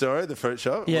 Is that the story? The fruit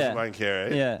shop? Yeah. It wasn't Wayne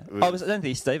Carey. Yeah. It was, I don't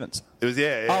think Stevens. it was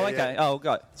Oh, okay. Oh,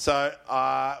 go. So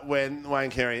when Wayne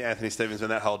Carey and Anthony Stevens,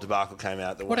 when that whole debacle came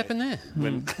out... What happened there?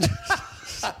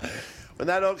 When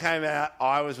that all came out,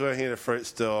 I was working at a fruit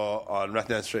store on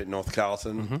Rathdown Street, North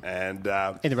Carlton, and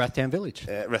In the Rathdown Village.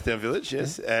 Rathdown Village,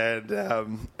 yes, and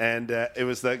it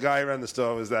was the guy who ran the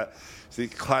store was the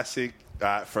classic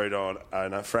Freudon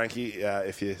owner, Frankie,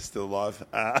 if you're still alive.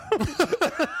 And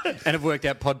have worked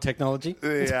out pod technology.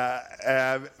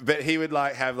 But he would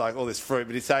have all this fruit,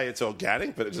 but he'd say it's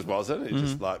organic, but it just wasn't. He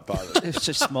just buy it. It's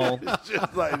just small.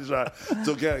 It's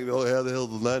organic. How the hell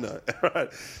do they know? Right.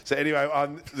 So anyway,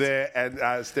 I'm there,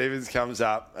 and Stevens comes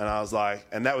up, and I was like,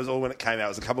 and that was all when it came out. It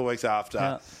was a couple of weeks after.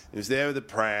 Yeah. He was there with the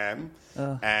pram,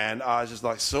 and I just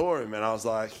saw him, and I was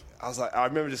like, I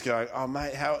remember just going, oh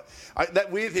mate,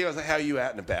 that weird thing. I was like, how are you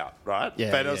out and about, right? Yeah,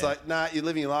 but I was like, nah, you're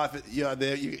living your life. You're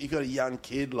there. You got a young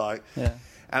kid, Yeah.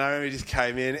 And I remember he just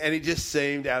came in, and he just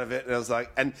seemed out of it. And I was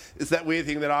like, and it's that weird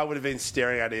thing that I would have been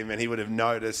staring at him, and he would have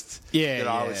noticed that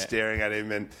I was staring at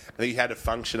him, and I think he had to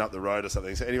function up the road or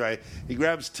something. So anyway, he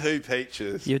grabs 2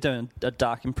 peaches. You're doing a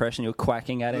dark impression. You're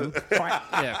quacking at him. Quack,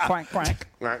 quack, quack.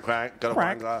 Quack, quack. Got a Quack.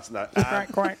 wine glass. No.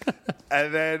 Quack, quack.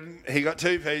 And then he got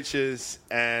 2 peaches,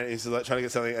 and he's trying to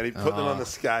get something, and he put them on the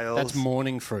scales. That's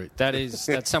morning fruit.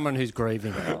 That's someone who's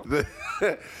grieving. 2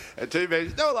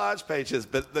 peaches. They were large peaches,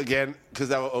 but again, because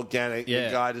they were organic, the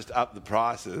guy just upped the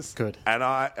prices. Good. And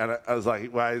I was like, he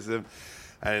weighs them,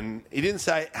 and he didn't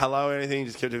say hello or anything. He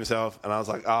just kept to himself. And I was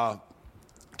like,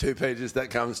 2 peaches,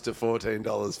 that comes to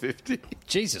 $14.50.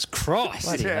 Jesus Christ.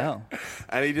 Bloody hell.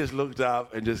 And he just looked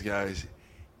up and just goes,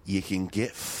 you can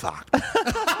get fucked.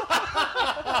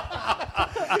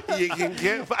 You can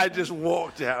get. I just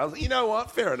walked out. I was like, you know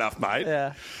what? Fair enough, mate.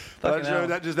 Yeah. I just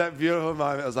remember that beautiful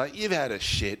moment. I was like, you've had a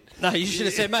shit. No, you should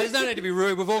have said, mate, there's no need to be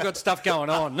rude. We've all got stuff going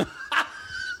on.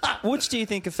 Which do you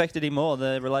think affected him more,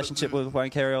 the relationship with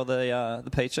Wayne Carey or the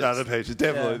peaches? No, the peaches.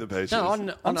 Definitely the peaches.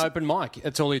 No, on open mic,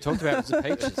 that's all he talked about was the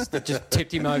peaches that just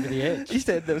tipped him over the edge. He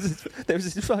said there was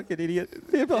this fucking idiot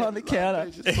here behind the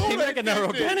counter. He reckoned they were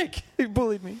organic. He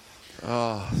bullied me.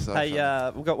 Oh, so Hey,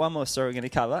 funny. we've got one more story we're going to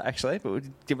cover, actually, but we'll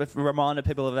give a reminder to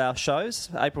people of our shows.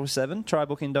 April 7,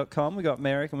 trybooking.com. We got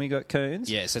Merrick and we got Coons.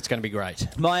 Yes, it's going to be great.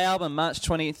 My album, March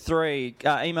 23.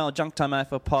 Email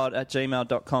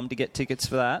junktimeafopod@gmail.com to get tickets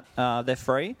for that. They're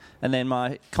free. And then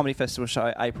my comedy festival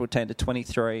show, April 10 to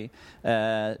 23.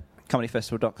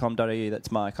 comedyfestival.com.au.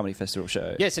 That's my comedy festival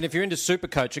show. Yes, and if you're into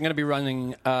Supercoach, I'm going to be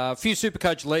running a few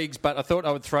Supercoach leagues, but I thought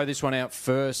I would throw this one out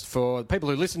first for people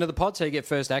who listen to the pod, so you get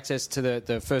first access to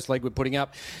the first league we're putting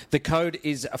up. The code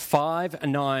is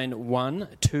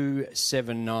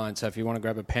 591279. So if you want to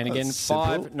grab a pen again,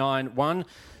 591279.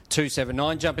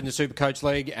 279. Jump in the Supercoach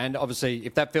League, and obviously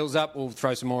if that fills up, we'll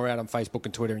throw some more out on Facebook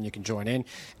and Twitter and you can join in.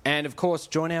 And of course,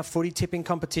 join our footy tipping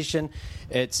competition.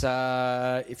 It's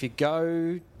if you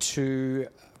go to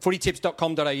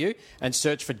footytips.com.au and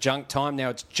search for Junk Time. Now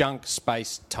it's Junk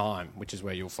Space Time, which is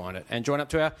where you'll find it. And join up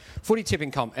to our footy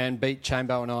tipping comp and beat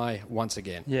Chambo and I once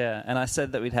again. Yeah, and I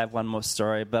said that we'd have one more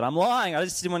story, but I'm lying. I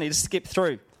just didn't want you to skip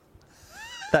through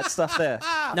that stuff there.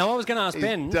 Now, I was going to ask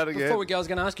Ben, done again. before we go, I was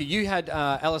going to ask you, you had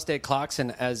Alistair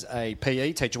Clarkson as a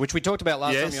PE teacher, which we talked about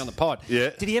last time you were on the pod.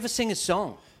 Yeah. Did he ever sing a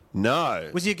song? No.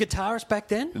 Was he a guitarist back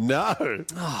then? No.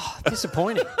 Oh,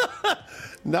 disappointing.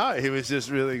 No, he was just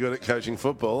really good at coaching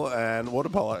football and water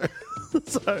polo.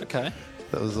 So Okay.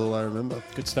 that was all I remember.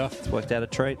 Good stuff. It's worked out a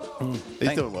treat.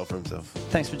 He's doing well for himself.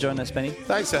 Thanks for joining us, Benny.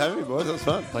 Thanks for having me, boys. That was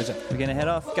fun. Pleasure. We're going to head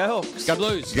off. Go Hawks. Go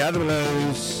Blues. Go the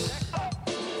Blues.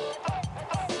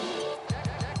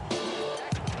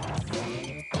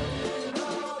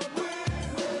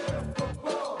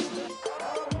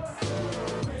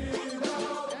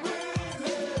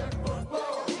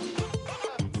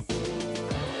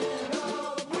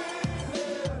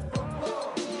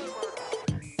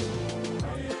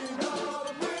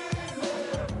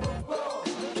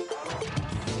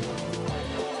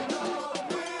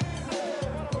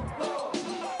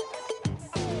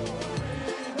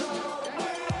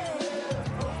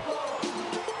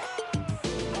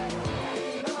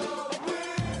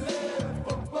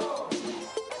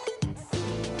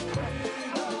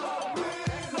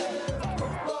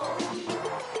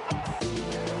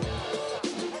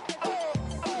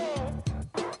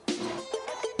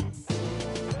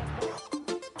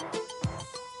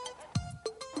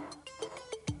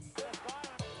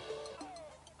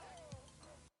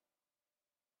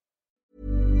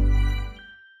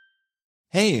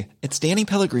 Hey, it's Danny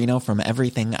Pellegrino from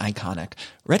Everything Iconic.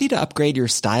 Ready to upgrade your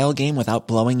style game without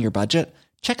blowing your budget?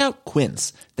 Check out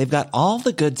Quince. They've got all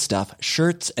the good stuff,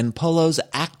 shirts and polos,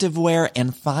 activewear,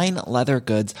 and fine leather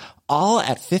goods, all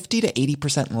at 50 to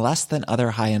 80% less than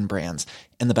other high-end brands.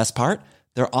 And the best part?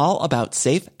 They're all about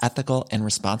safe, ethical, and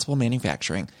responsible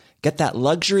manufacturing. Get that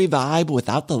luxury vibe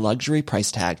without the luxury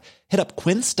price tag. Hit up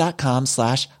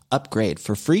quince.com/upgrade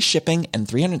for free shipping and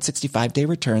 365-day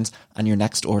returns on your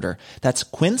next order. That's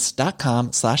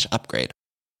quince.com/upgrade.